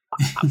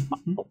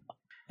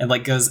 And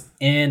like goes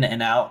in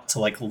and out to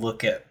like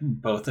look at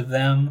both of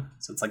them.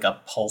 So it's like a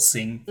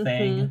pulsing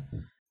thing.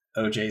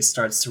 OJ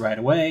starts to ride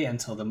away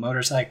until the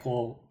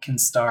motorcycle can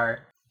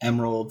start.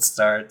 Emerald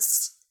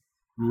starts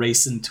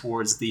racing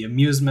towards the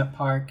amusement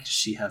park.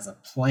 She has a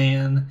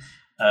plan.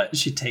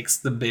 She takes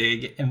the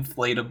big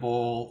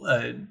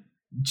inflatable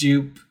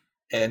jupe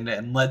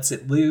and lets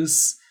it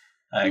loose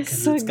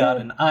because it's got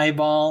an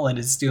eyeball and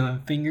it's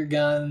doing finger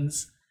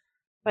guns.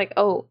 Like,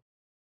 oh.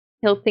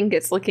 He'll think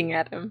it's looking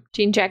at him.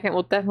 Jean Jacket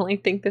will definitely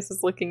think this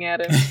is looking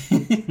at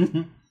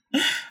him.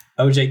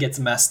 OJ gets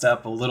messed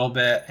up a little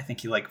bit. I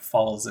think he like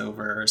falls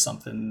over or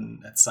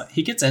something.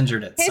 He gets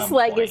injured at some point. His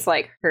leg is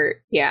like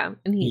hurt, yeah.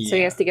 And so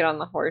he has to get on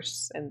the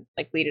horse and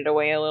like lead it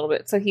away a little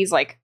bit. So he's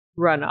like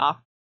run off.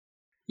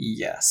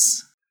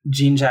 Yes.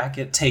 Jean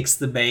Jacket takes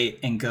the bait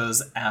and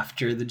goes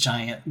after the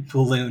giant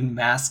balloon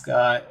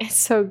mascot. It's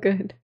so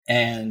good.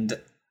 And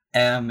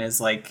M is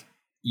like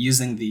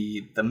using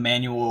the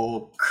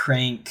manual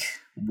crank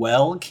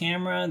well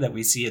camera that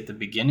we see at the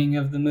beginning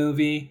of the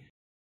movie.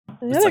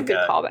 That's like a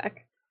good callback.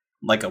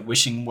 Like a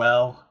wishing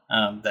well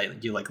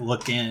that you like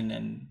look in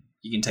and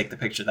you can take the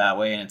picture that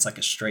way, and it's like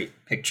a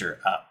straight picture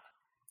up.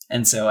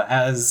 And so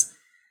as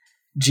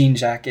Jean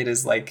Jacket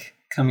is like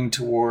coming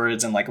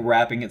towards and like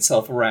wrapping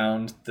itself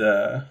around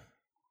the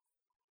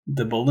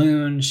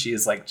balloon, she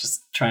is like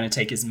just trying to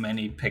take as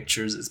many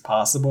pictures as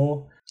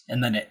possible,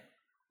 and then it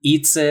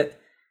eats it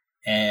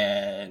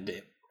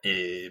and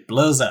it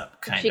blows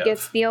up kind of. She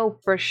gets the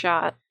Oprah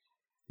shot.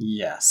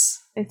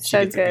 Yes. It's she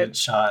so gets good. A good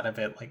shot of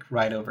it like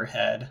right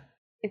overhead.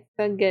 It's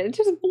so good. It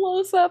just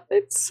blows up.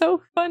 It's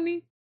so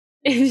funny.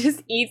 It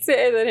just eats it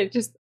and then it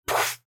just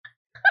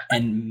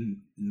and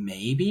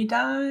maybe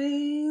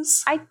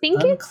dies? I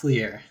think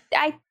unclear.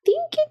 I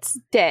think it's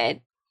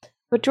dead.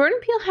 But Jordan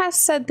Peele has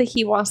said that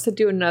he wants to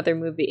do another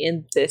movie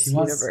in this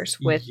universe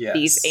with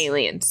these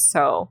aliens.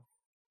 So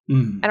I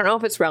don't know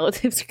if its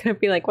relatives are going to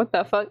be like, what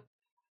the fuck?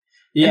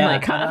 Yeah. And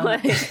like, kind of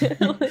like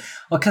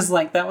well, because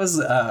like that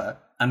was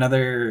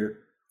another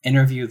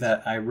interview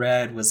that I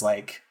read was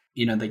like,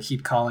 they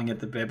keep calling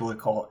it the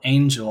biblical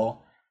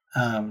angel.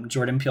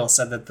 Jordan Peele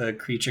said that the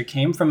creature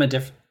came from a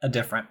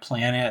different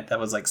planet that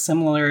was like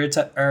similar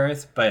to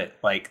Earth, but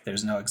like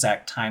there's no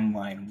exact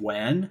timeline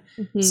when.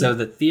 Mm-hmm. So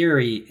the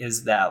theory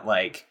is that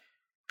like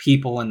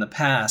people in the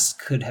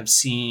past could have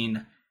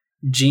seen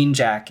Jean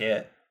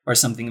Jacket or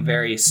something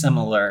very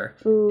similar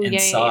and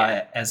saw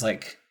it as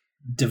like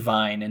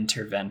divine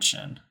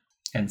intervention.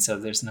 And so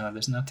there's no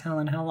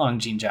telling how long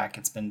Jean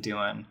Jacket's been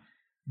doing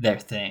their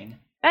thing.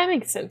 That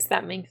makes sense.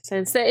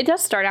 It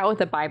does start out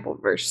with a Bible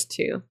verse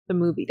too. The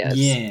movie does.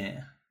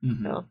 Yeah.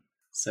 Mm-hmm.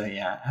 So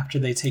yeah, after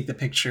they take the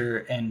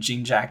picture and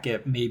Jean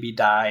Jacket maybe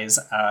dies,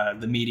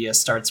 the media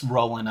starts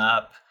rolling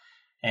up,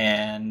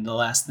 and the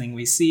last thing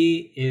we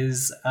see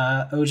is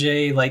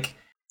OJ like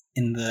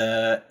in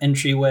the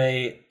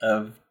entryway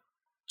of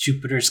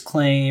Jupiter's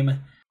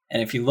Claim.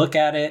 And if you look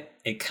at it,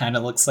 it kind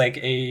of looks like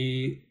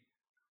a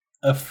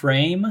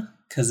frame,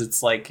 because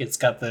it's like it's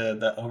got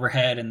the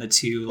overhead and the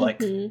two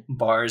like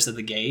bars of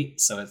the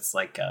gate, so it's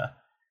like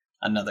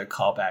another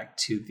callback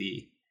to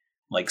the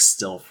like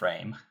still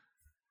frame.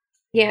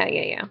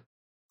 Yeah.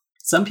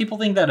 Some people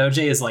think that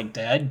OJ is like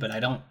dead, but I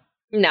don't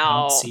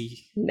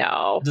see.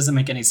 No, it doesn't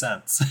make any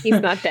sense. He's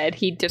not dead.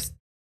 He just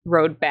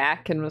rode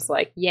back and was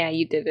like, "Yeah,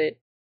 you did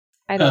it."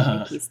 I don't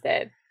think he's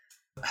dead.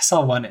 I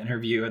saw one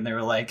interview and they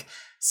were like,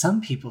 "Some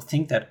people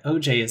think that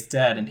OJ is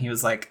dead," and he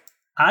was like,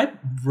 I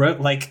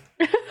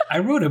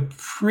wrote a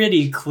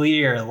pretty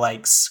clear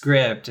like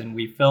script and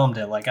we filmed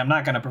it. Like, I'm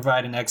not going to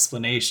provide an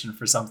explanation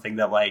for something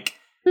that like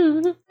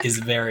is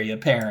very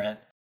apparent.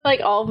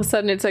 Like all of a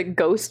sudden it's a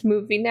ghost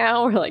movie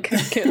now, or like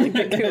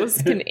the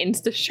ghost can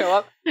insta show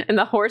up and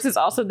the horse is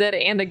also dead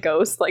and a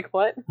ghost. Like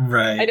what?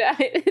 Right.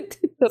 It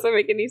doesn't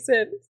make any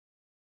sense.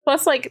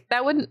 Plus, like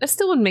that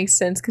still wouldn't make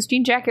sense because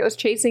Jean Jacket was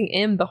chasing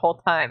him the whole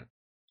time.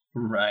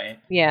 Right.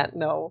 Yeah.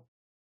 No.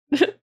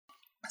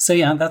 So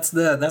yeah, that's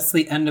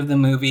the end of the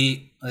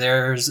movie.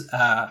 There's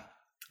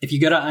if you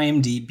go to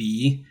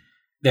IMDb,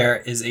 there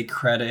is a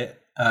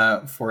credit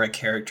for a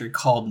character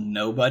called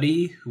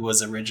Nobody, who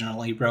was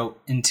originally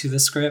wrote into the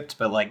script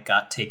but like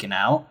got taken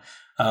out.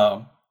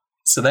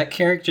 So that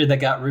character that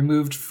got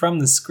removed from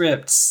the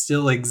script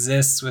still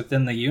exists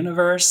within the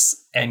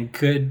universe and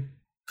could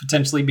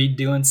potentially be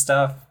doing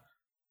stuff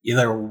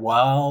either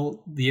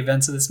while the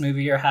events of this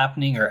movie are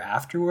happening or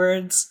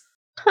afterwards.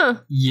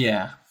 Huh.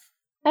 Yeah.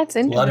 That's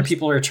interesting. A lot of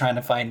people are trying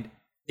to find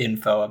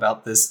info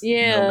about this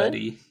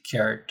Nobody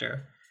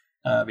character.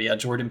 But yeah,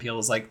 Jordan Peele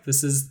is like,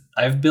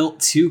 I've built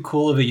too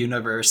cool of a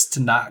universe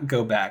to not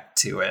go back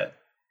to it.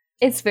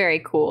 It's very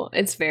cool.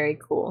 It's very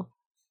cool.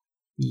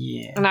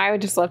 Yeah. And I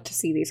would just love to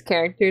see these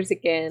characters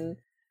again.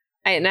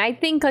 And I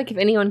think like if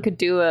anyone could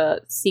do a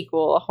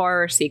sequel, a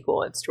horror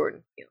sequel, it's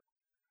Jordan Peele.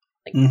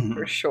 Like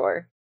for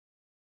sure.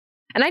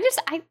 And I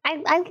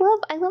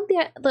love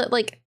the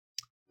like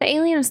the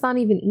alien is not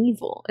even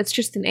evil. It's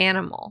just an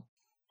animal.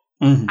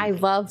 I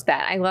love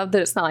that. I love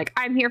that it's not like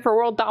I'm here for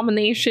world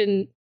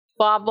domination,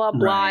 blah blah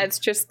blah. Right. It's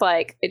just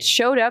like it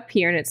showed up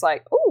here and it's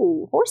like,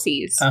 ooh,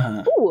 horsies.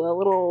 Ooh, a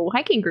little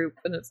hiking group,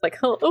 and it's like,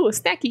 oh,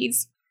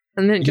 snackies.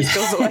 And then it just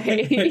goes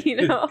away,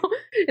 you know?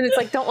 And it's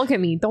like, don't look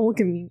at me. Don't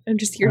look at me. I'm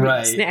just here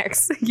to eat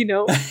snacks, you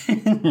know?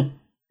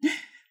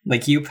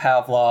 Like you,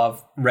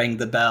 Pavlov, rang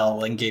the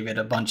bell and gave it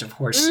a bunch of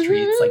horse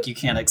treats. Like you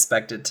can't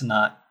expect it to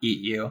not eat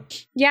you.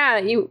 Yeah,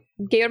 you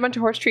gave it a bunch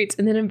of horse treats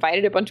and then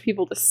invited a bunch of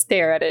people to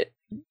stare at it.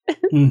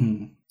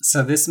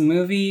 So this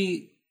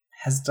movie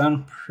has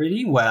done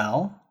pretty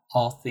well,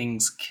 all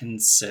things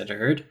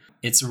considered.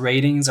 Its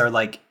ratings are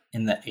like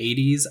in the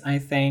 80s, I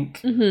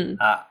think.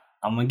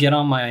 I'm going to get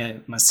on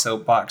my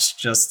soapbox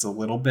just a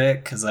little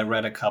bit because I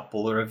read a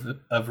couple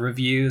of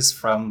reviews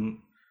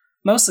from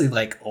mostly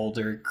like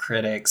older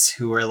critics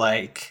who were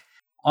like,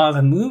 oh,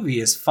 the movie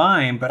is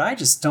fine, but I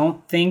just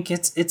don't think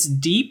it's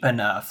deep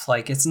enough.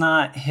 Like it's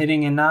not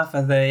hitting enough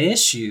of the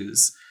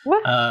issues.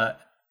 What?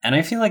 And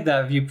I feel like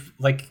that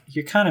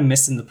you're kind of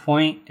missing the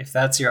point if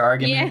that's your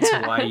argument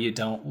to why you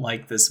don't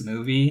like this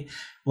movie.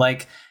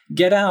 Like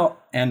Get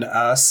Out and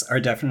Us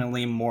are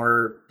definitely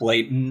more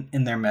blatant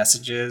in their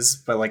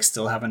messages, but like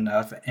still have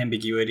enough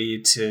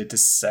ambiguity to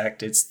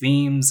dissect its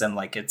themes and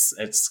like its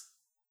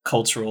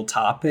cultural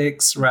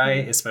topics,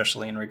 right?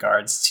 Especially in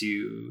regards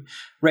to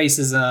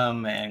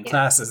racism and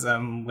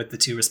classism with the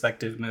two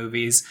respective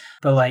movies.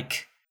 But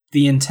like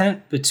the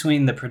intent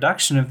between the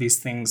production of these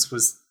things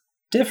was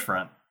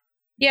different.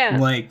 Yeah.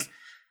 Like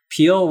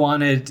Peele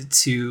wanted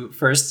to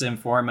first and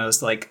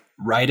foremost like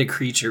write a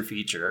creature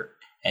feature.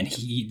 And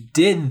he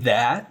did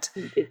that.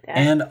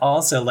 And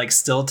also like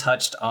still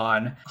touched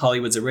on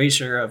Hollywood's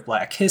erasure of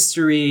Black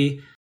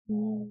history,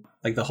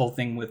 like the whole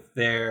thing with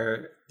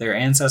their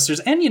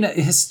ancestors, and, you know,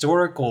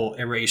 historical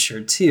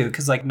erasure too.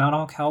 Because like not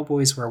all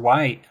cowboys were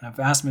white, and a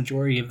vast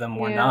majority of them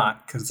were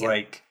not. Because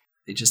like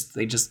they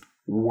just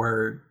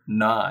were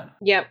not.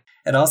 Yep.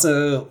 It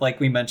also, like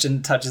we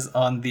mentioned, touches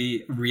on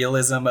the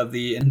realism of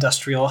the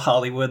industrial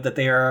Hollywood that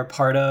they are a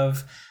part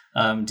of.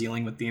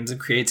 Dealing with themes of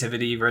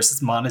creativity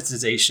versus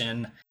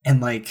monetization,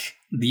 and like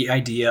the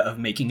idea of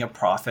making a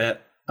profit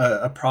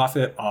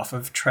off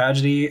of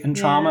tragedy and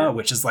trauma,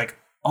 which is like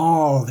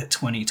all that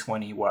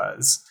 2020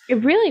 was.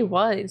 It really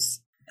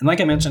was. And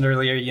like I mentioned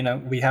earlier, you know,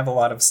 we have a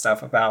lot of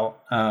stuff about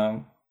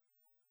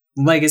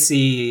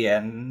legacy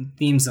and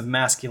themes of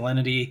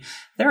masculinity.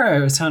 There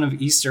are a ton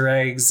of Easter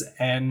eggs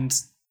and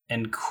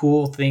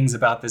cool things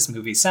about this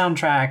movie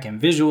soundtrack and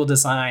visual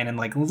design and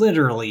like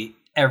literally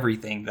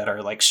everything that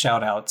are like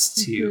shout outs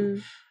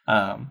to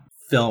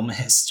film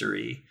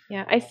history.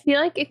 Yeah, I feel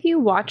like if you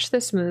watch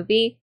this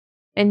movie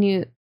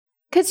and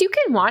because you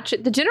can watch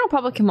it, the general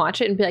public can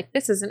watch it and be like,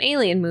 this is an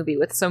alien movie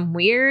with some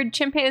weird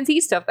chimpanzee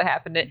stuff that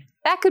happened.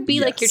 That could be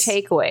like your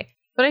takeaway.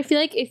 But I feel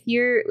like if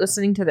you're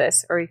listening to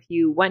this, or if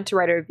you went to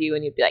write a review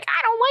and you'd be like,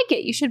 I don't like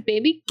it, you should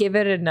maybe give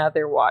it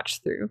another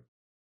watch through,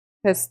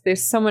 because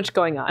there's so much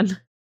going on.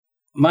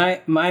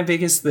 My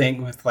biggest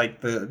thing with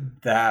like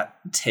that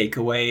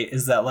takeaway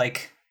is that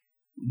like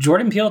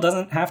Jordan Peele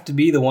doesn't have to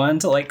be the one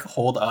to like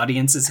hold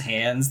audiences'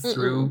 hands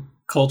through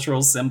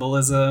cultural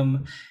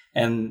symbolism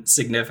and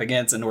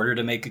significance in order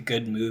to make a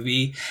good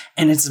movie.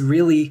 And it's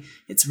really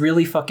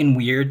fucking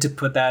weird to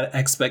put that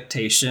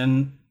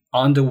expectation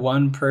onto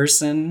one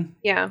person.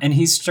 Yeah. And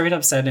he's straight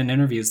up said in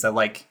interviews that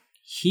like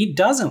he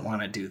doesn't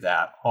want to do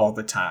that all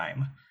the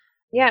time.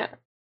 Yeah.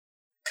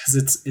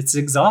 Because it's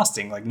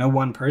exhausting. Like no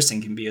one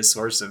person can be a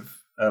source of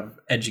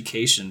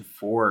education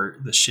for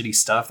the shitty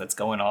stuff that's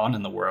going on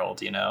in the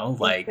world, you know?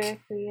 Like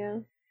exactly, yeah.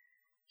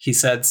 He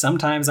said,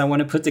 sometimes I want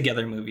to put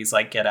together movies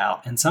like Get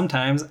Out, and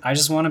sometimes I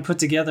just want to put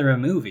together a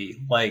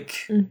movie.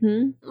 Like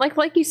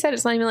like you said,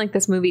 it's not even like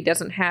this movie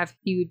doesn't have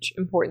huge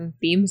important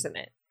themes in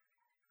it.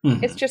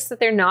 It's just that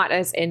they're not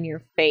as in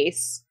your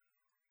face.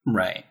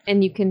 Right.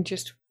 And you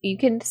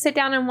can sit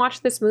down and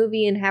watch this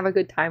movie and have a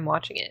good time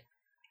watching it.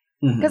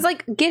 Because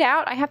like Get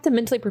Out, I have to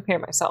mentally prepare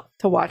myself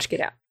to watch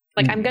Get Out.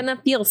 Like I'm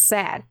gonna feel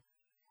sad,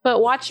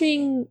 but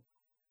watching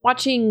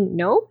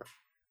Nope,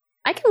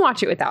 I can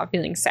watch it without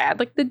feeling sad.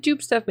 Like the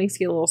Jupe stuff makes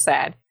you a little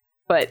sad,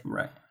 but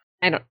right.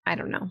 I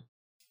don't know.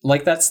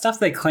 Like that stuff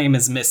they claim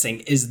is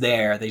missing is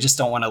there. They just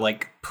don't want to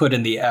like put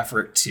in the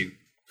effort to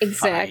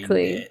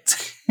exactly. find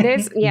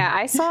it.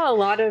 I saw a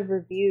lot of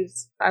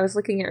reviews. I was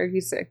looking at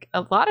reviews. Like,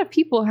 a lot of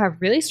people have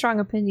really strong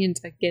opinions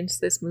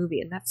against this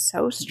movie, and that's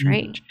so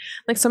strange.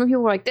 Like some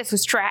people were like, "This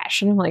was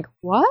trash," and I'm like,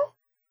 "What?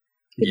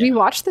 Did we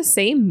watch the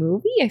same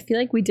movie? I feel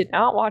like we did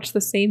not watch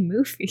the same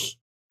movie."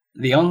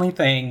 The only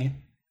thing,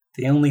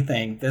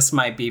 this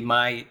might be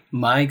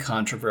my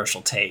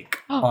controversial take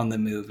on the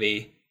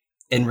movie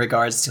in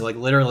regards to like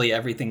literally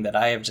everything that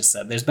I have just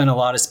said. There's been a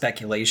lot of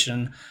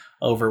speculation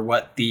over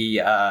what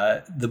the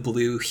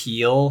blue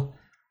heel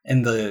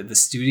in the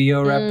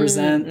studio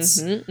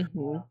represents. I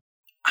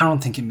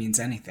don't think it means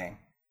anything.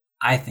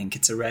 I think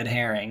it's a red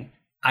herring.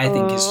 I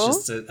think it's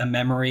just a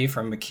memory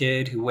from a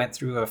kid who went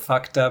through a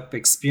fucked up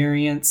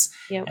experience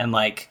and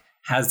like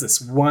has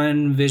this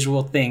one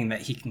visual thing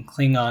that he can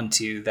cling on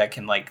to that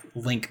can like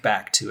link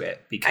back to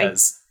it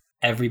because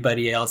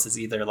everybody else is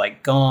either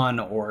like gone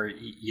or,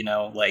 you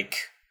know, like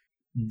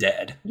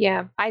dead.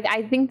 Yeah,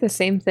 I think the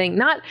same thing.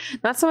 Not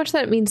so much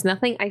that it means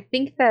nothing. I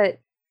think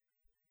that,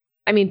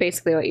 I mean,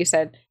 basically what you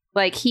said,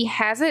 like he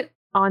has it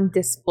on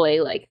display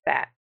like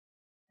that.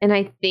 And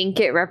I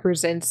think it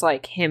represents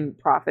like him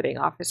profiting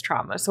off his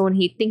trauma. So when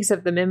he thinks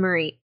of the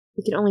memory,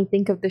 he can only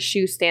think of the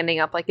shoe standing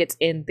up like it's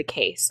in the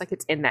case, like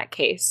it's in that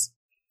case.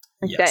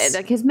 Like that,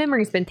 like his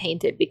memory's been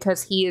tainted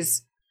because he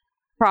is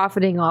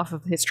profiting off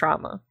of his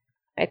trauma.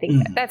 I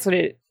think that's what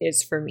it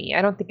is for me.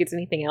 I don't think it's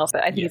anything else.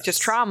 I think it's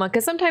just trauma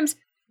because sometimes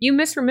you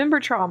misremember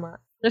trauma,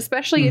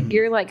 especially if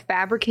you're like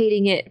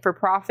fabricating it for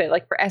profit,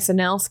 like for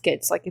SNL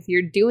skits. Like if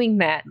you're doing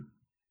that,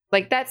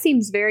 like that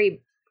seems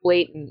very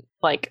blatant,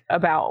 like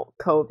about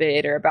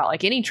COVID or about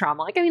like any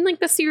trauma. Like, I mean, like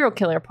the serial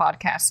killer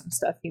podcasts and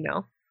stuff, you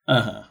know?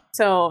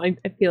 So I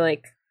feel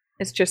like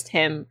it's just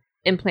him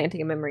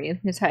implanting a memory in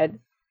his head.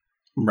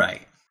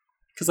 Right.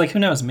 Because like, who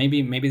knows?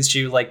 Maybe the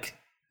shoe like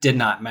did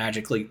not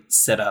magically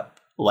set up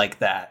like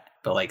that,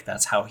 but like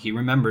that's how he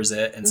remembers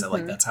it. And so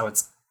like that's how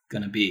it's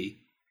going to be.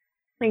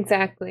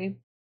 Exactly.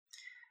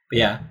 But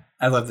yeah,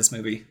 I love this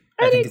movie.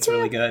 I think it's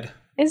really good.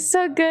 It's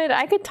so good.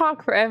 I could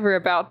talk forever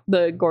about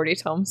the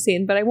Gordy's home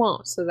scene, but I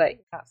won't, so that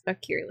you're not stuck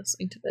here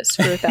listening to this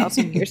for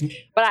 1,000 years.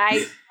 But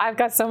I've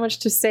got so much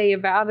to say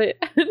about it.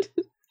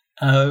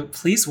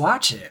 Please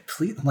watch it.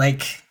 Please,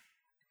 like,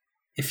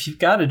 if you've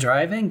got a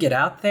drive-in, get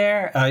out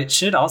there. It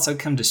should also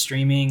come to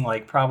streaming,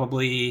 like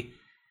probably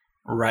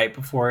right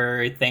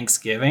before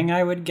Thanksgiving,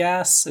 I would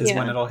guess, is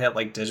when it'll hit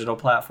like digital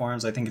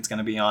platforms. I think it's going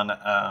to be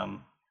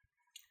on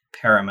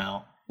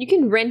Paramount. You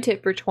can rent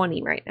it for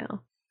 $20 right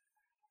now.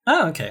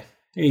 Oh, okay.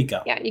 There you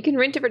go. Yeah, you can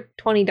rent it for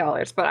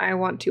 $20, but I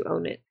want to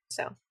own it,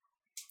 so.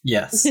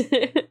 Yes.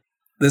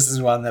 This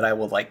is one that I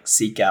will, like,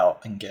 seek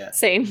out and get.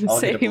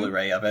 I'll get a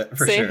Blu-ray of it,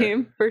 for sure.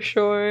 Same, for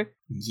sure.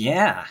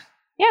 Yeah.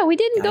 Yeah, we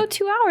didn't go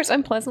 2 hours.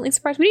 I'm pleasantly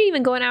surprised. We didn't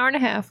even go an hour and a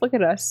half. Look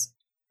at us.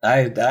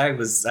 I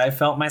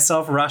felt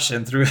myself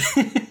rushing through.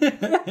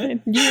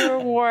 You were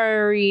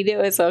worried. It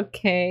was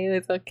okay. It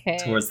was okay.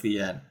 Towards the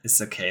end.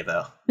 It's okay,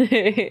 though.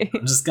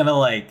 I'm just gonna,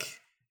 like...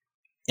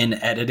 In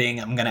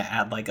editing, I'm gonna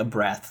add like a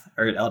breath,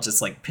 or I'll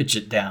just like pitch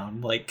it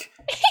down. Like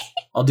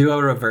I'll do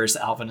a reverse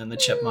Alvin and the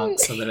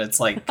Chipmunks so that it's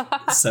like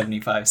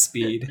 75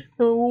 speed.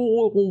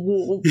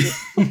 We're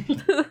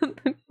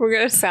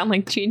gonna sound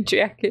like Jean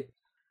Jacket.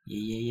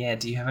 Yeah.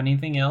 Do you have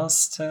anything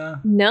else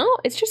to? No,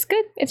 it's just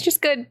good. It's just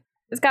good.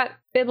 It's got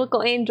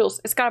biblical angels.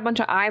 It's got a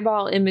bunch of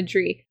eyeball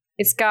imagery.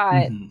 It's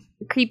got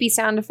creepy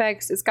sound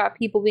effects. It's got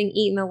people being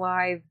eaten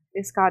alive.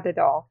 It's got it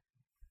all.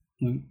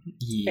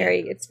 Yeah.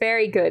 It's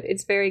very good.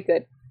 It's very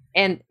good.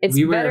 And it's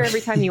better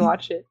every time you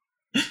watch it.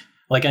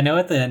 Like, I know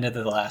at the end of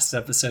the last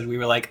episode, we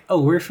were like,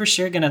 oh, we're for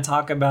sure going to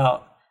talk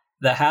about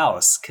The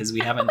House because we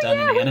haven't done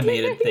an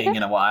animated thing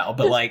in a while.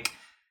 But, like,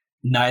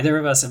 neither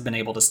of us have been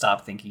able to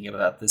stop thinking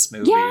about this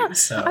movie. Yeah,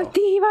 so. I'm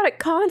thinking about it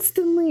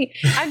constantly.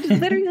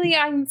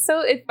 I'm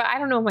so, I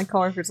don't know if my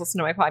coworkers listen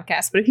to my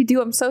podcast, but if you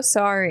do, I'm so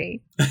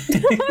sorry.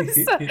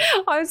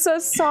 I'm so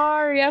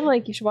sorry. I'm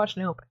like, you should watch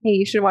Nope. Hey,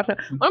 you should watch Nope.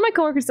 One of my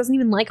coworkers doesn't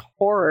even like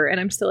horror, and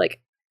I'm still like,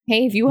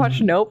 hey, have you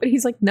watched Nope? And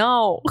he's like,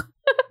 no.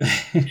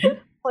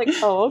 Like,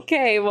 oh,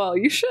 okay, well,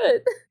 you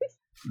should.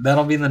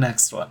 That'll be the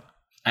next one.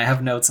 I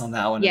have notes on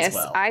that one as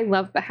well. Yes, I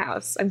love The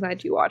House. I'm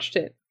glad you watched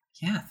it.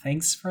 Yeah,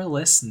 thanks for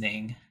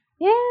listening.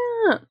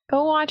 Yeah,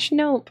 go watch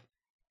Nope.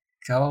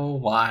 Go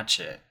watch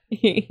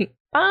it.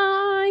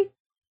 Bye.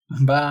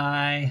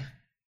 Bye.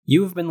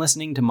 You have been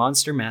listening to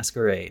Monster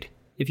Masquerade.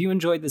 If you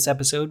enjoyed this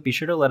episode, be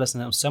sure to let us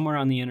know somewhere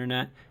on the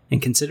internet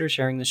and consider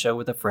sharing the show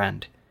with a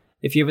friend.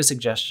 If you have a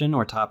suggestion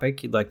or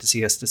topic you'd like to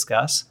see us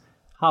discuss,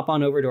 hop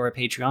on over to our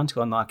Patreon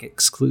to unlock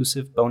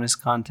exclusive bonus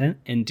content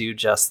and do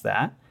just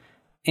that.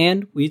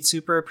 And we'd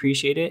super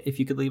appreciate it if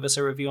you could leave us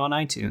a review on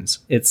iTunes.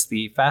 It's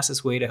the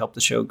fastest way to help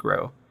the show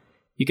grow.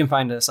 You can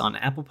find us on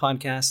Apple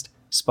Podcast,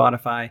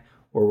 Spotify,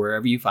 or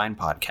wherever you find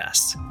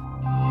podcasts.